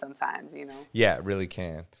lonely sometimes. Yeah, it really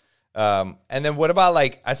can. And then what about,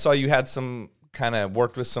 like, I saw you had some kind of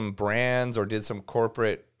worked with some brands or did some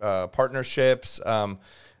corporate partnerships.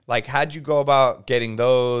 Like, how'd you go about getting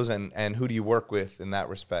those, and who do you work with in that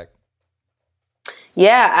respect?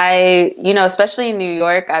 Yeah, especially in New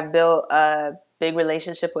York, I built a big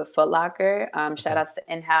relationship with Foot Locker. Shout outs to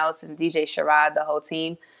In-House and DJ Sharad, the whole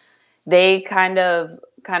team. They kind of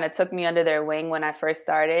took me under their wing when I first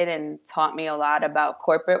started and taught me a lot about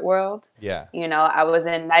corporate world. Yeah. I was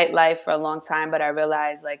in nightlife for a long time, but I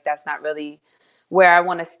realized, like, that's not really where I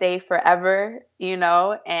want to stay forever, and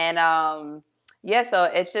so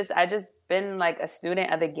I just been like a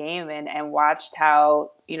student of the game, and watched how,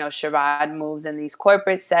 Sherrod moves in these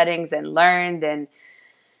corporate settings, and learned, and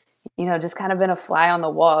just kind of been a fly on the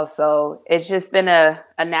wall. So it's just been a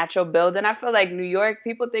natural build. And I feel like New York,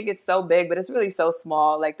 people think it's so big, but it's really so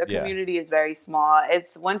small. Like, the community is very small.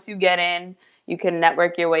 It's once you get in, you can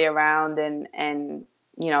network your way around, and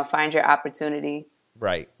find your opportunity.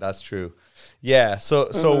 Right. That's true. Yeah.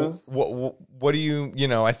 So what do you,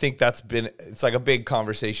 I think it's like a big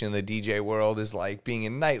conversation in the DJ world, is like being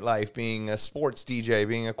in nightlife, being a sports DJ,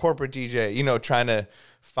 being a corporate DJ, trying to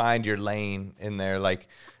find your lane in there. Like,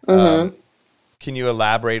 can you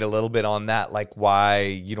elaborate a little bit on that? Like, why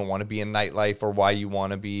you don't want to be in nightlife, or why you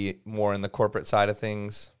want to be more in the corporate side of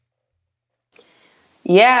things?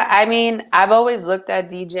 Yeah, I mean, I've always looked at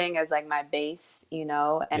DJing as like my base, and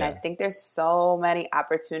I think there's so many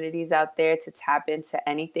opportunities out there to tap into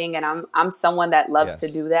anything. And I'm someone that loves to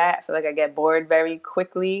do that. I feel like I get bored very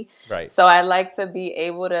quickly. Right. So I like to be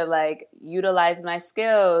able to, like, utilize my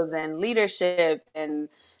skills and leadership and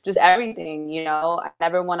just everything, I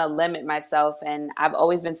never want to limit myself. And I've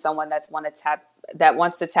always been someone that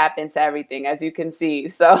wants to tap into everything, as you can see.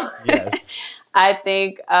 So yes. I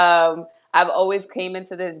think, I've always came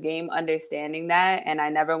into this game understanding that, and I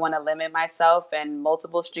never want to limit myself, and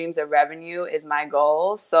multiple streams of revenue is my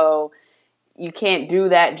goal. So you can't do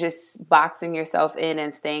that just boxing yourself in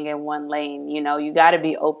and staying in one lane. You got to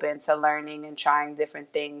be open to learning and trying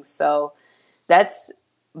different things. So that's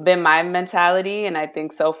been my mentality, and I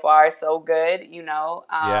think so far so good,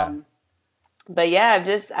 But yeah,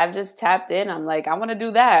 I've just tapped in. I'm like, I want to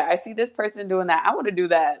do that. I see this person doing that. I want to do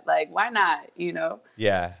that. Like, why not?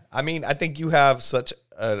 Yeah. I mean, I think you have such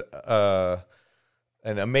an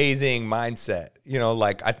amazing mindset.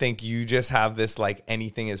 Like, I think you just have this, like,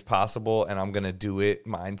 anything is possible and I'm going to do it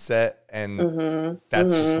mindset. And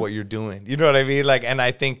that's just what you're doing. You know what I mean? Like, and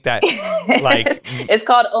I think that, like, it's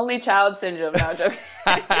called only child syndrome. No, I'm joking.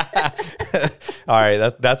 All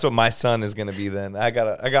right, that's what my son is gonna be then. I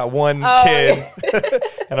got one kid,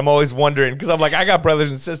 and I'm always wondering, because I'm like, I got brothers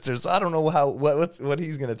and sisters, so I don't know what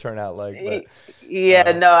he's gonna turn out like. But,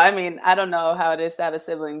 no, I mean, I don't know how it is to have a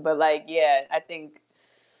sibling, but, like, I think,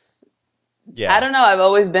 I don't know, I've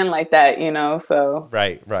always been like that, so.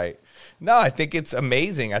 Right. No, I think it's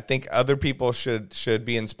amazing. I think other people should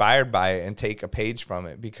be inspired by it and take a page from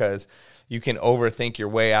it, because you can overthink your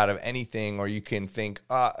way out of anything, or you can think,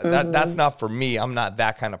 that's not for me. I'm not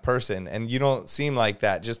that kind of person. And you don't seem like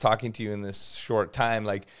that. Just talking to you in this short time,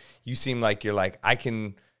 like, you seem like you're like, I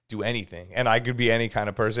can do anything, and I could be any kind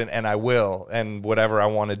of person, and I will, and whatever I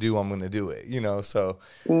want to do, I'm going to do it, so.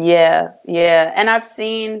 Yeah. And I've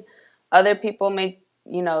seen other people make,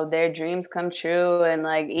 their dreams come true. And,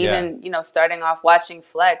 like, even, starting off watching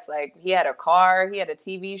Flex, like, he had a car, he had a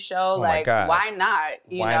TV show. Like, why not?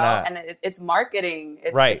 Why not? And it's marketing.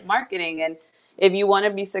 Right. It's marketing. And if you want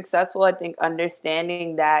to be successful, I think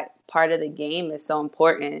understanding that part of the game is so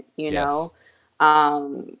important, Yes.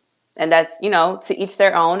 And that's, to each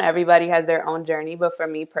their own. Everybody has their own journey. But for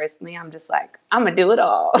me personally, I'm just like, I'm going to do it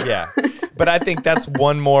all. Yeah. But I think that's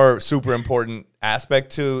one more super important aspect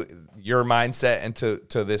to your mindset and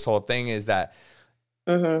to this whole thing, is that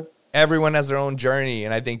everyone has their own journey.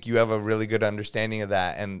 And I think you have a really good understanding of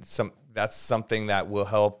that. And that's something that will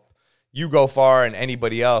help you go far, and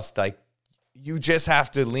anybody else. Like, you just have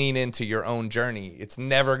to lean into your own journey. It's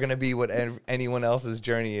never going to be what anyone else's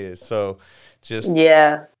journey is. So just.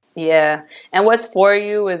 Yeah. And what's for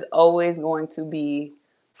you is always going to be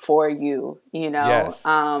for you, Yes.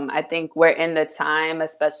 I think we're in the time,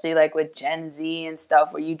 especially like with Gen Z and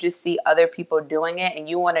stuff, where you just see other people doing it and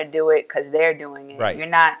you want to do it because they're doing it. Right. You're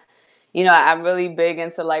not, I'm really big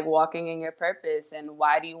into, like, walking in your purpose. And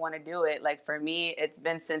why do you want to do it? Like, for me, it's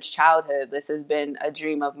been since childhood. This has been a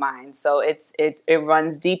dream of mine. So it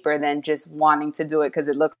runs deeper than just wanting to do it because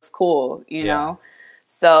it looks cool, you know?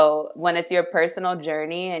 So when it's your personal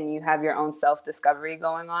journey and you have your own self-discovery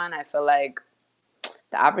going on, I feel like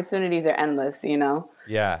the opportunities are endless, you know?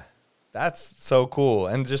 Yeah. That's so cool.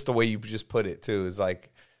 And just the way you just put it too is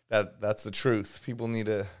like that's the truth. People need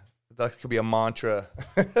that could be a mantra.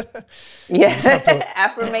 Yeah.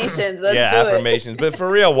 Affirmations. Let's do affirmations. But for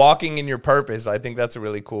real, walking in your purpose, I think that's a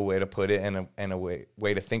really cool way to put it and a way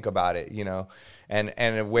to think about it, you know, and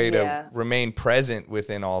a way to remain present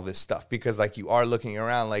within all this stuff, because like you are looking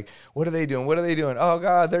around like, what are they doing? What are they doing? Oh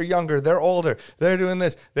God, they're younger. They're older. They're doing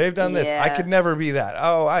this. They've done this. I could never be that.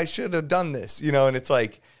 Oh, I should have done this, you know, and it's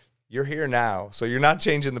like, you're here now. So you're not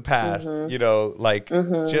changing the past, you know, like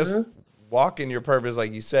just walk in your purpose,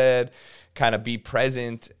 like you said, kind of be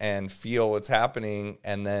present and feel what's happening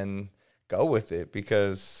and then go with it,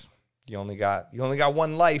 because you only got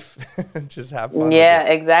one life. Just have fun. Yeah,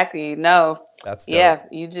 exactly. No. That's dope. Yeah,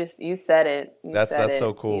 you said it. That's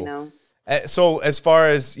so cool. You know? So as far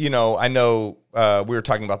as, you know, I know we were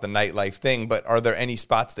talking about the nightlife thing, but are there any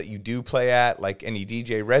spots that you do play at, like any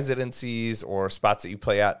DJ residencies or spots that you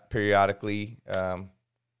play at periodically?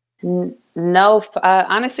 No,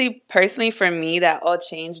 honestly, personally, for me, that all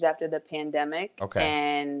changed after the pandemic. Okay.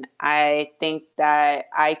 And I think that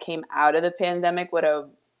I came out of the pandemic with a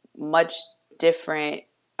much different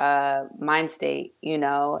mind state, you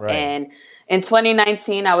know? Right. And in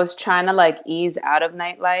 2019, I was trying to like ease out of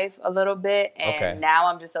nightlife a little bit. And now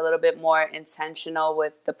I'm just a little bit more intentional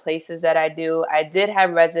with the places that I do. I did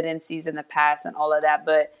have residencies in the past and all of that,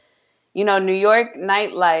 but you know, New York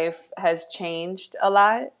nightlife has changed a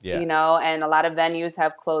lot, you know, and a lot of venues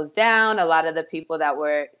have closed down. A lot of the people that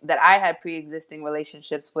I had pre-existing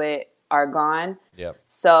relationships with are gone. Yep.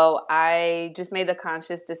 So I just made the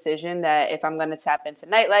conscious decision that if I'm going to tap into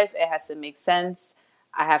nightlife, it has to make sense.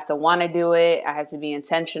 I have to want to do it. I have to be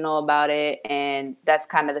intentional about it. And that's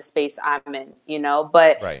kind of the space I'm in, you know,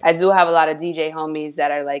 but I do have a lot of DJ homies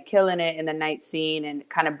that are like killing it in the night scene and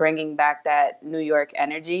kind of bringing back that New York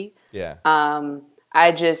energy. Yeah.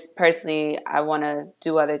 I just personally, I want to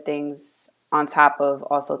do other things on top of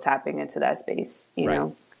also tapping into that space, you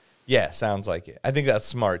know? Yeah. Sounds like it. I think that's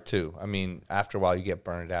smart too. I mean, after a while you get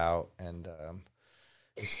burned out and,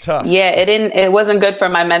 it's tough. Yeah, it wasn't good for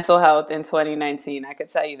my mental health in 2019. I could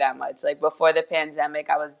tell you that much. Like before the pandemic,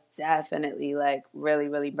 I was definitely like really,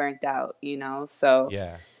 really burnt out, you know? So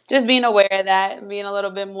just being aware of that and being a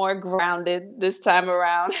little bit more grounded this time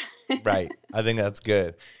around. Right. I think that's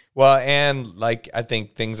good. Well, and like, I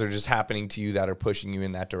think things are just happening to you that are pushing you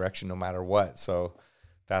in that direction no matter what. So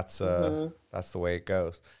that's the way it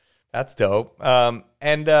goes. That's dope.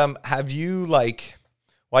 And have you like,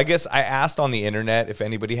 well, I guess I asked on the internet if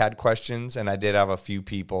anybody had questions, and I did have a few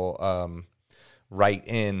people write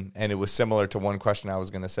in, and it was similar to one question I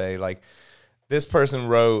was going to say. Like, this person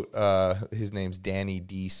wrote, his name's Danny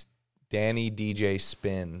DJ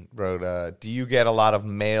Spin, wrote, do you get a lot of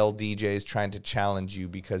male DJs trying to challenge you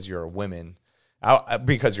because you're a woman?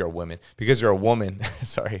 Because you're a woman.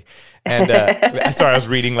 Sorry. And sorry, I was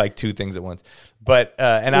reading like two things at once. But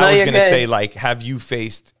and I was going to say, like, have you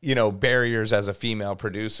faced, you know, barriers as a female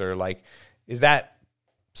producer? Like, is that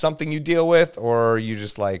something you deal with, or are you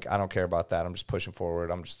just like, I don't care about that. I'm just pushing forward.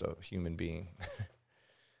 I'm just a human being.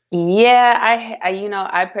 Yeah, I you know,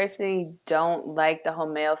 I personally don't like the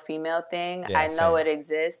whole male female thing. I know it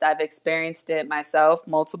exists. I've experienced it myself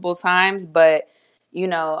multiple times, but you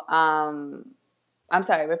know, I'm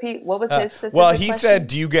sorry, repeat. What was his specific Well, he question? said,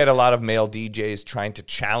 do you get a lot of male DJs trying to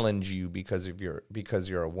challenge you because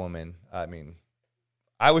you're a woman? I mean,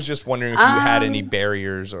 I was just wondering if you had any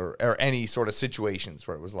barriers or any sort of situations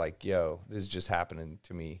where it was like, yo, this is just happening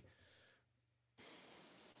to me.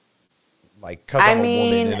 Like, because I'm a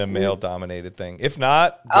woman in a male-dominated thing. If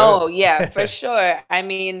not, good. Oh, yeah, for sure. I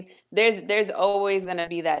mean, there's always going to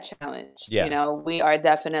be that challenge. Yeah. You know, we are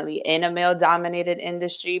definitely in a male-dominated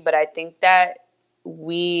industry, but I think that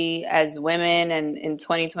we as women and in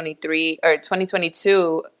 2023 or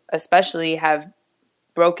 2022 especially have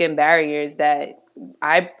broken barriers that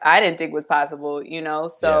I didn't think was possible, you know?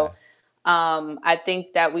 So I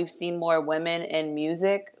think that we've seen more women in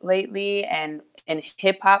music lately and in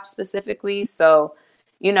hip hop specifically. So,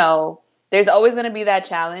 you know, there's always going to be that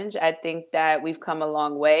challenge. I think that we've come a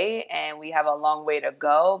long way and we have a long way to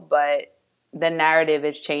go, but the narrative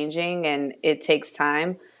is changing and it takes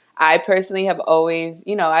time. I personally have always,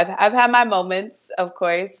 you know, I've had my moments, of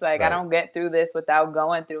course, like I don't get through this without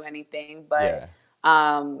going through anything, but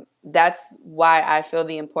that's why I feel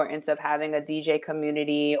the importance of having a DJ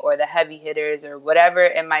community or the heavy hitters or whatever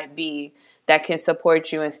it might be that can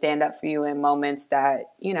support you and stand up for you in moments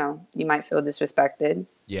that, you know, you might feel disrespected.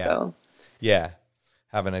 Yeah. So. Yeah.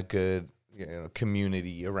 Having a good, you know,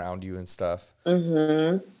 community around you and stuff.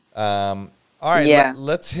 All right, Yeah.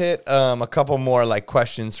 let's hit a couple more like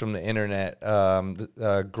questions from the internet.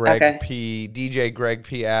 Greg P, DJ Greg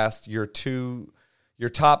P asked your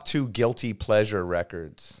top two guilty pleasure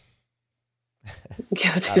records.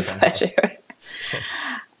 Guilty pleasure.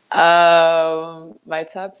 My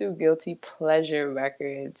top two guilty pleasure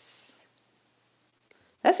records.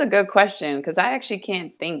 That's a good question because I actually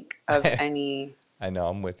can't think of any. I know,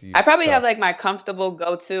 I'm with you. I probably have like my comfortable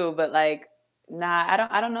go-to, but like, nah,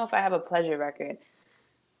 I don't know if I have a pleasure record.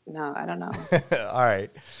 No, I don't know. All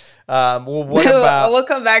right. Well, what about? We'll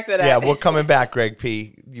come back to that. Yeah, we're coming back, Greg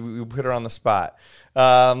P. You put her on the spot.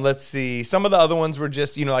 Let's see. Some of the other ones were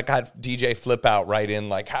just, like I had DJ Flip Out right in,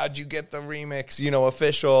 like, how'd you get the remix,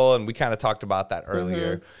 official? And we kind of talked about that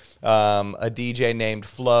earlier. A DJ named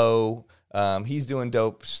Flo. He's doing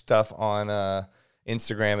dope stuff on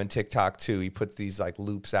Instagram and TikTok too. He puts these like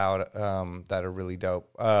loops out that are really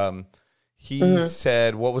dope. He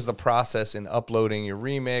said, what was the process in uploading your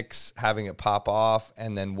remix, having it pop off,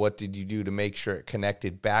 and then what did you do to make sure it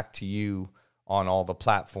connected back to you on all the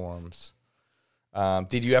platforms?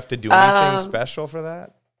 Did you have to do anything special for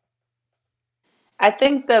that? I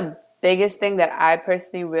think the biggest thing that I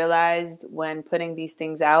personally realized when putting these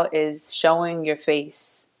things out is showing your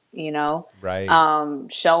face, Right.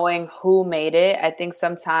 Showing who made it. I think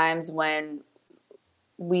sometimes when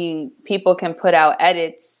people can put out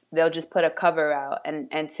edits, they'll just put a cover out,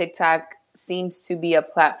 and TikTok seems to be a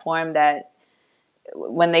platform that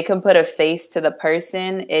when they can put a face to the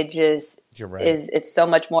person, it just it's so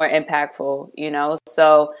much more impactful,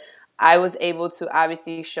 so I was able to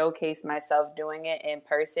obviously showcase myself doing it in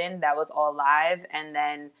person. That was all live, and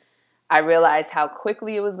then I realized how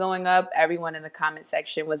quickly it was going up. Everyone in the comment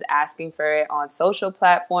section was asking for it on social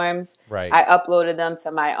platforms. Right. I uploaded them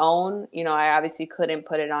to my own. I obviously couldn't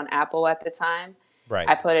put it on Apple at the time. Right.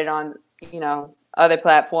 I put it on, other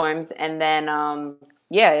platforms. And then,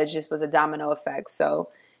 it just was a domino effect. So,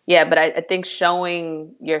 yeah, but I think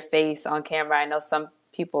showing your face on camera, I know some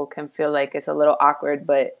people can feel like it's a little awkward,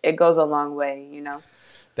 but it goes a long way,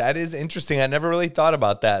 That is interesting. I never really thought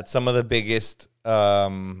about that. Some of the biggest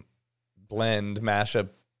blend mashup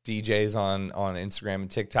DJs on Instagram and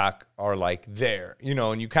TikTok are like there,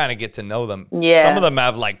 and you kind of get to know them. Yeah. Some of them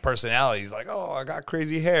have like personalities, like, oh, I got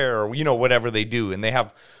crazy hair, or whatever they do, and they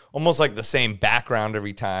have almost like the same background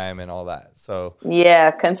every time and all that. So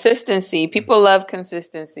yeah, consistency. People love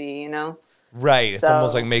consistency, Right. It's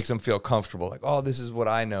almost like makes them feel comfortable. Like, oh, this is what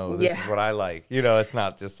I know. This is what I like. It's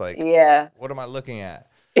not just like, what am I looking at?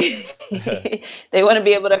 They want to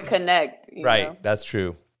be able to connect. Right. That's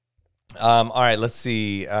true. All right, let's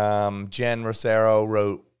see. Jen Rosero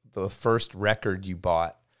wrote the first record you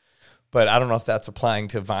bought, but I don't know if that's applying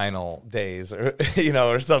to vinyl days or,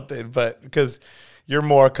 or something, but because you're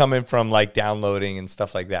more coming from like downloading and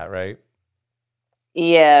stuff like that, right?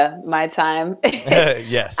 Yeah, my time.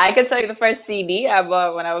 Yes. I could tell you the first CD I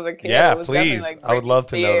bought when I was a kid. Yeah, it was please. like I would love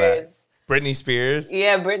to know that. Britney Spears?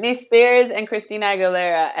 Yeah, Britney Spears and Christina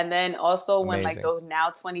Aguilera. And then also when Amazing. like those Now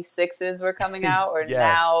 26s were coming out or Yes.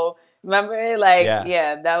 Now, remember? Like,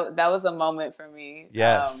 that was a moment for me.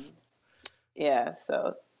 Yes.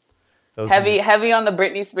 So Those heavy on the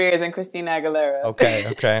Britney Spears and Christina Aguilera.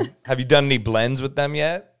 Okay. Have you done any blends with them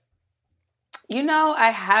yet?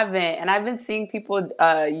 I haven't, and I've been seeing people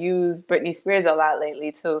use Britney Spears a lot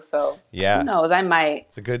lately too. So who knows? I might.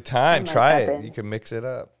 It's a good time. Try it. You can mix it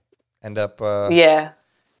up. End up at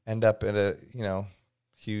a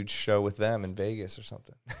huge show with them in Vegas or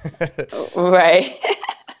something. Right.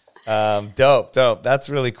 Dope. That's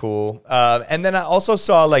really cool. And then I also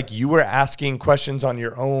saw like you were asking questions on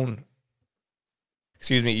your own.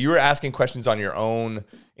 Excuse me. You were asking questions on your own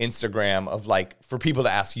Instagram of like for people to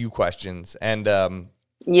ask you questions. And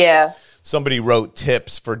somebody wrote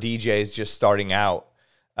tips for DJs just starting out.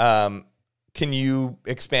 Can you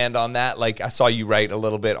expand on that? Like I saw you write a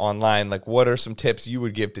little bit online. Like what are some tips you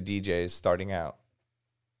would give to DJs starting out?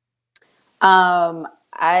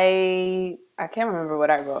 I can't remember what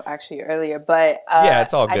I wrote actually earlier, but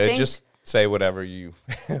it's all good. Just say whatever you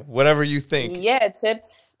think. Yeah,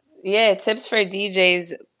 tips for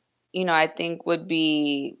DJs, I think would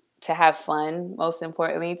be to have fun, most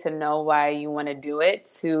importantly, to know why you want to do it,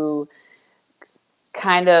 to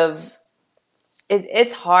kind of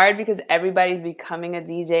it's hard because everybody's becoming a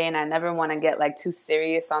DJ, and I never want to get like too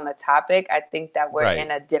serious on the topic. I think that we're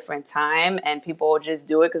in a different time, and people will just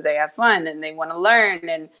do it because they have fun and they want to learn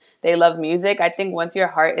and they love music. I think once your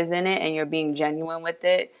heart is in it and you're being genuine with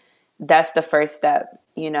it, that's the first step.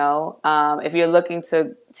 If you're looking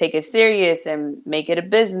to take it serious and make it a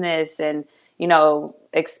business and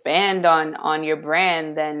expand on your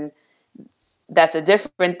brand, then that's a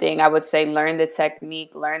different thing. I would say learn the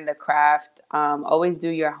technique, learn the craft. Always do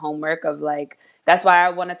your homework of like, that's why I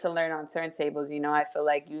wanted to learn on turntables. You know, I feel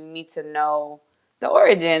like you need to know the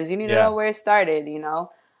origins. You need to know where it started, you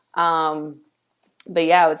know? But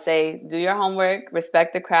yeah, I would say do your homework,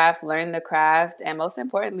 respect the craft, learn the craft, and most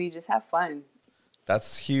importantly, just have fun.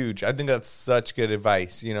 That's huge. I think that's such good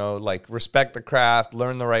advice. You know, like respect the craft,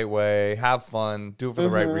 learn the right way, have fun, do it for the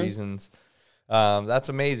right reasons. That's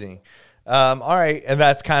amazing. All right. And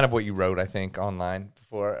that's kind of what you wrote, I think, online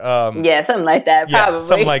before. Yeah, something like that, probably. Yeah,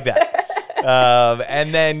 something like that.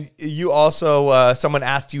 And then you also, someone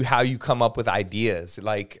asked you how you come up with ideas.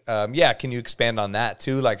 Like, can you expand on that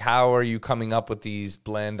too? Like, how are you coming up with these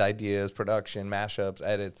blend ideas, production, mashups,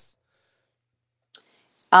 edits?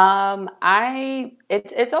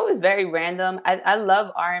 It's always very random. I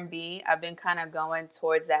love R&B. I've been kind of going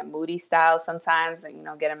towards that moody style sometimes, and, you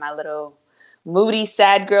know, getting my little moody,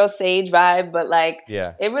 sad girl Saige vibe, but like,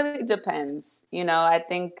 it really depends. You know, I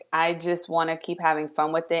think I just want to keep having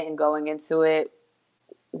fun with it and going into it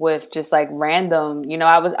with just like random, you know,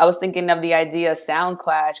 I was thinking of the idea of sound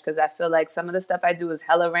clash, because I feel like some of the stuff I do is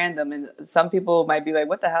hella random, and some people might be like,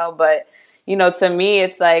 what the hell? But, you know, to me,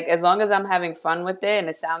 it's like, as long as I'm having fun with it and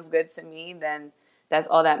it sounds good to me, then that's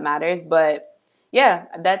all that matters. But yeah,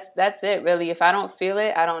 that's it really. If I don't feel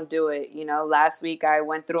it, I don't do it. You know, last week I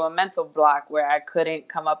went through a mental block where I couldn't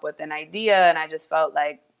come up with an idea, and I just felt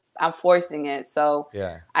like I'm forcing it. So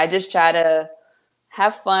I just try to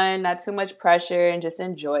have fun, not too much pressure, and just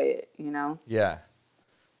enjoy it, you know? Yeah,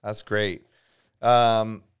 that's great.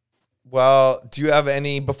 Well, do you have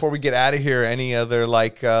any, before we get out of here, any other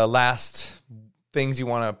like last things you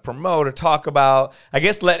want to promote or talk about? I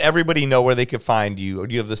guess let everybody know where they could find you. Or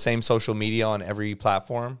do you have the same social media on every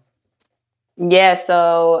platform? Yeah,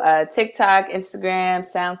 so TikTok, Instagram,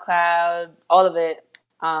 SoundCloud, all of it.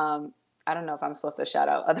 I don't know if I'm supposed to shout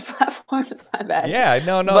out other platforms. My bad. Yeah,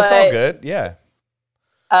 no, but it's all good. Yeah.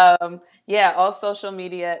 All social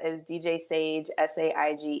media is DJ Saige,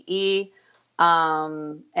 Saige.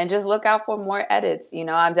 And just look out for more edits. You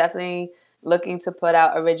know, I'm definitely looking to put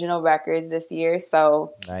out original records this year.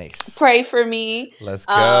 So nice. Pray for me. Let's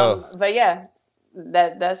go. But yeah,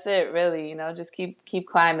 that's it really. You know, just keep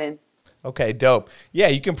climbing. Okay, dope. Yeah,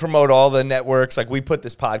 you can promote all the networks. Like, we put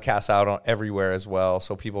this podcast out on everywhere as well,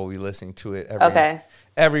 so people will be listening to it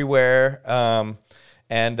everywhere.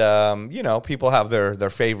 You know, people have their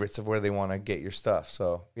favorites of where they want to get your stuff.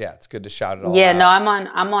 So yeah, it's good to shout it all out. Yeah, no,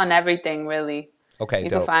 I'm on everything really. Okay, you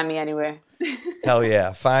dope. can find me anywhere. Hell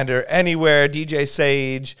yeah, find her anywhere. DJ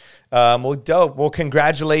Saige. Well, dope. Well,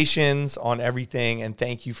 congratulations on everything, and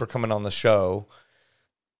thank you for coming on the show.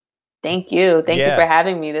 Thank you. Thank you for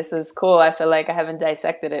having me. This was cool. I feel like I haven't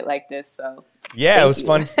dissected it like this, so. Yeah, it was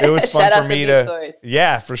fun. It was fun Shout for out me to to. BeatSource.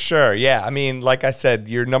 Yeah, for sure. Yeah, I mean, like I said,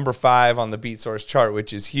 you're number 5 on the BeatSource chart,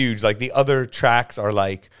 which is huge. Like, the other tracks are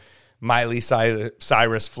like Miley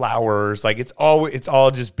Cyrus, Flowers. Like, it's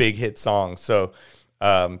all just big hit songs. So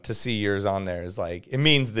to see yours on there is like, it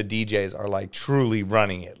means the DJs are like truly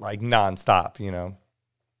running it like nonstop. You know.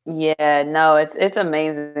 Yeah, no, it's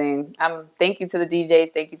amazing. Thank you to the DJs.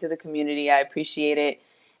 Thank you to the community. I appreciate it.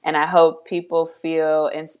 And I hope people feel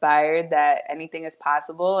inspired that anything is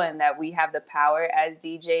possible, and that we have the power as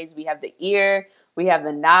DJs. We have the ear, we have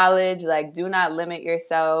the knowledge. Like, do not limit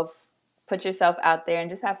yourself. Put yourself out there and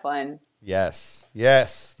just have fun. Yes.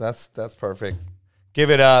 That's perfect. Give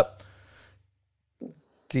it up,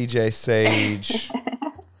 DJ Saige.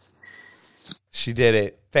 She did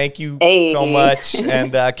it. Thank you so much.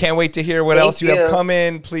 And can't wait to hear what else you have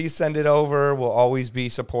coming. Please send it over. We'll always be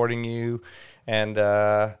supporting you. And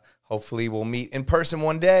hopefully we'll meet in person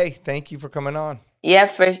one day. Thank you for coming on. Yeah,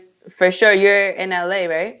 for sure. You're in LA,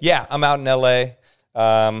 right? Yeah, I'm out in LA.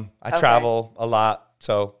 I travel a lot.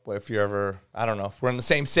 So if you're ever, I don't know, if we're in the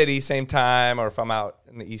same city, same time, or if I'm out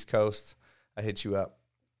in the East Coast, I hit you up.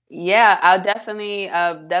 Yeah, I'll definitely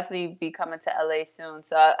be coming to LA soon.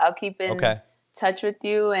 So I'll keep in touch with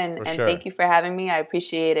you, and thank you for having me. I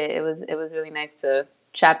appreciate it. It was really nice to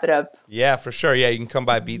chop it up. Yeah, for sure. Yeah, you can come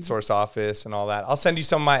by BeatSource office and all that. I'll send you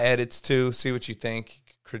some of my edits too. See what you think.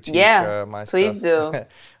 Critique my stuff. Please do. All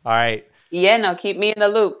right. Yeah, no, keep me in the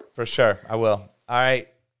loop. For sure. I will. All right.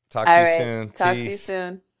 Talk to you soon. Talk to you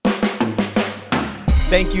soon.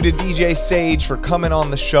 Thank you to DJ Saige for coming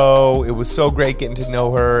on the show. It was so great getting to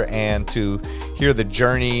know her and to hear the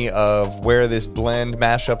journey of where this blend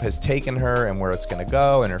mashup has taken her and where it's going to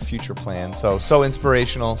go and her future plans. So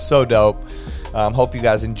inspirational, so dope. Hope you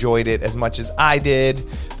guys enjoyed it as much as I did.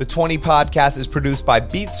 The 20 podcast is produced by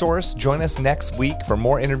BeatSource. Join us next week for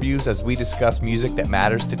more interviews as we discuss music that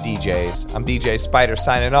matters to DJs. I'm DJ Spider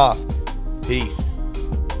signing off. Peace.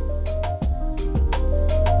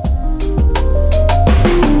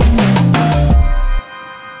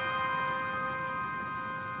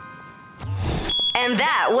 And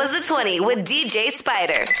that was the 20 with DJ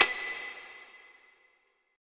Spider.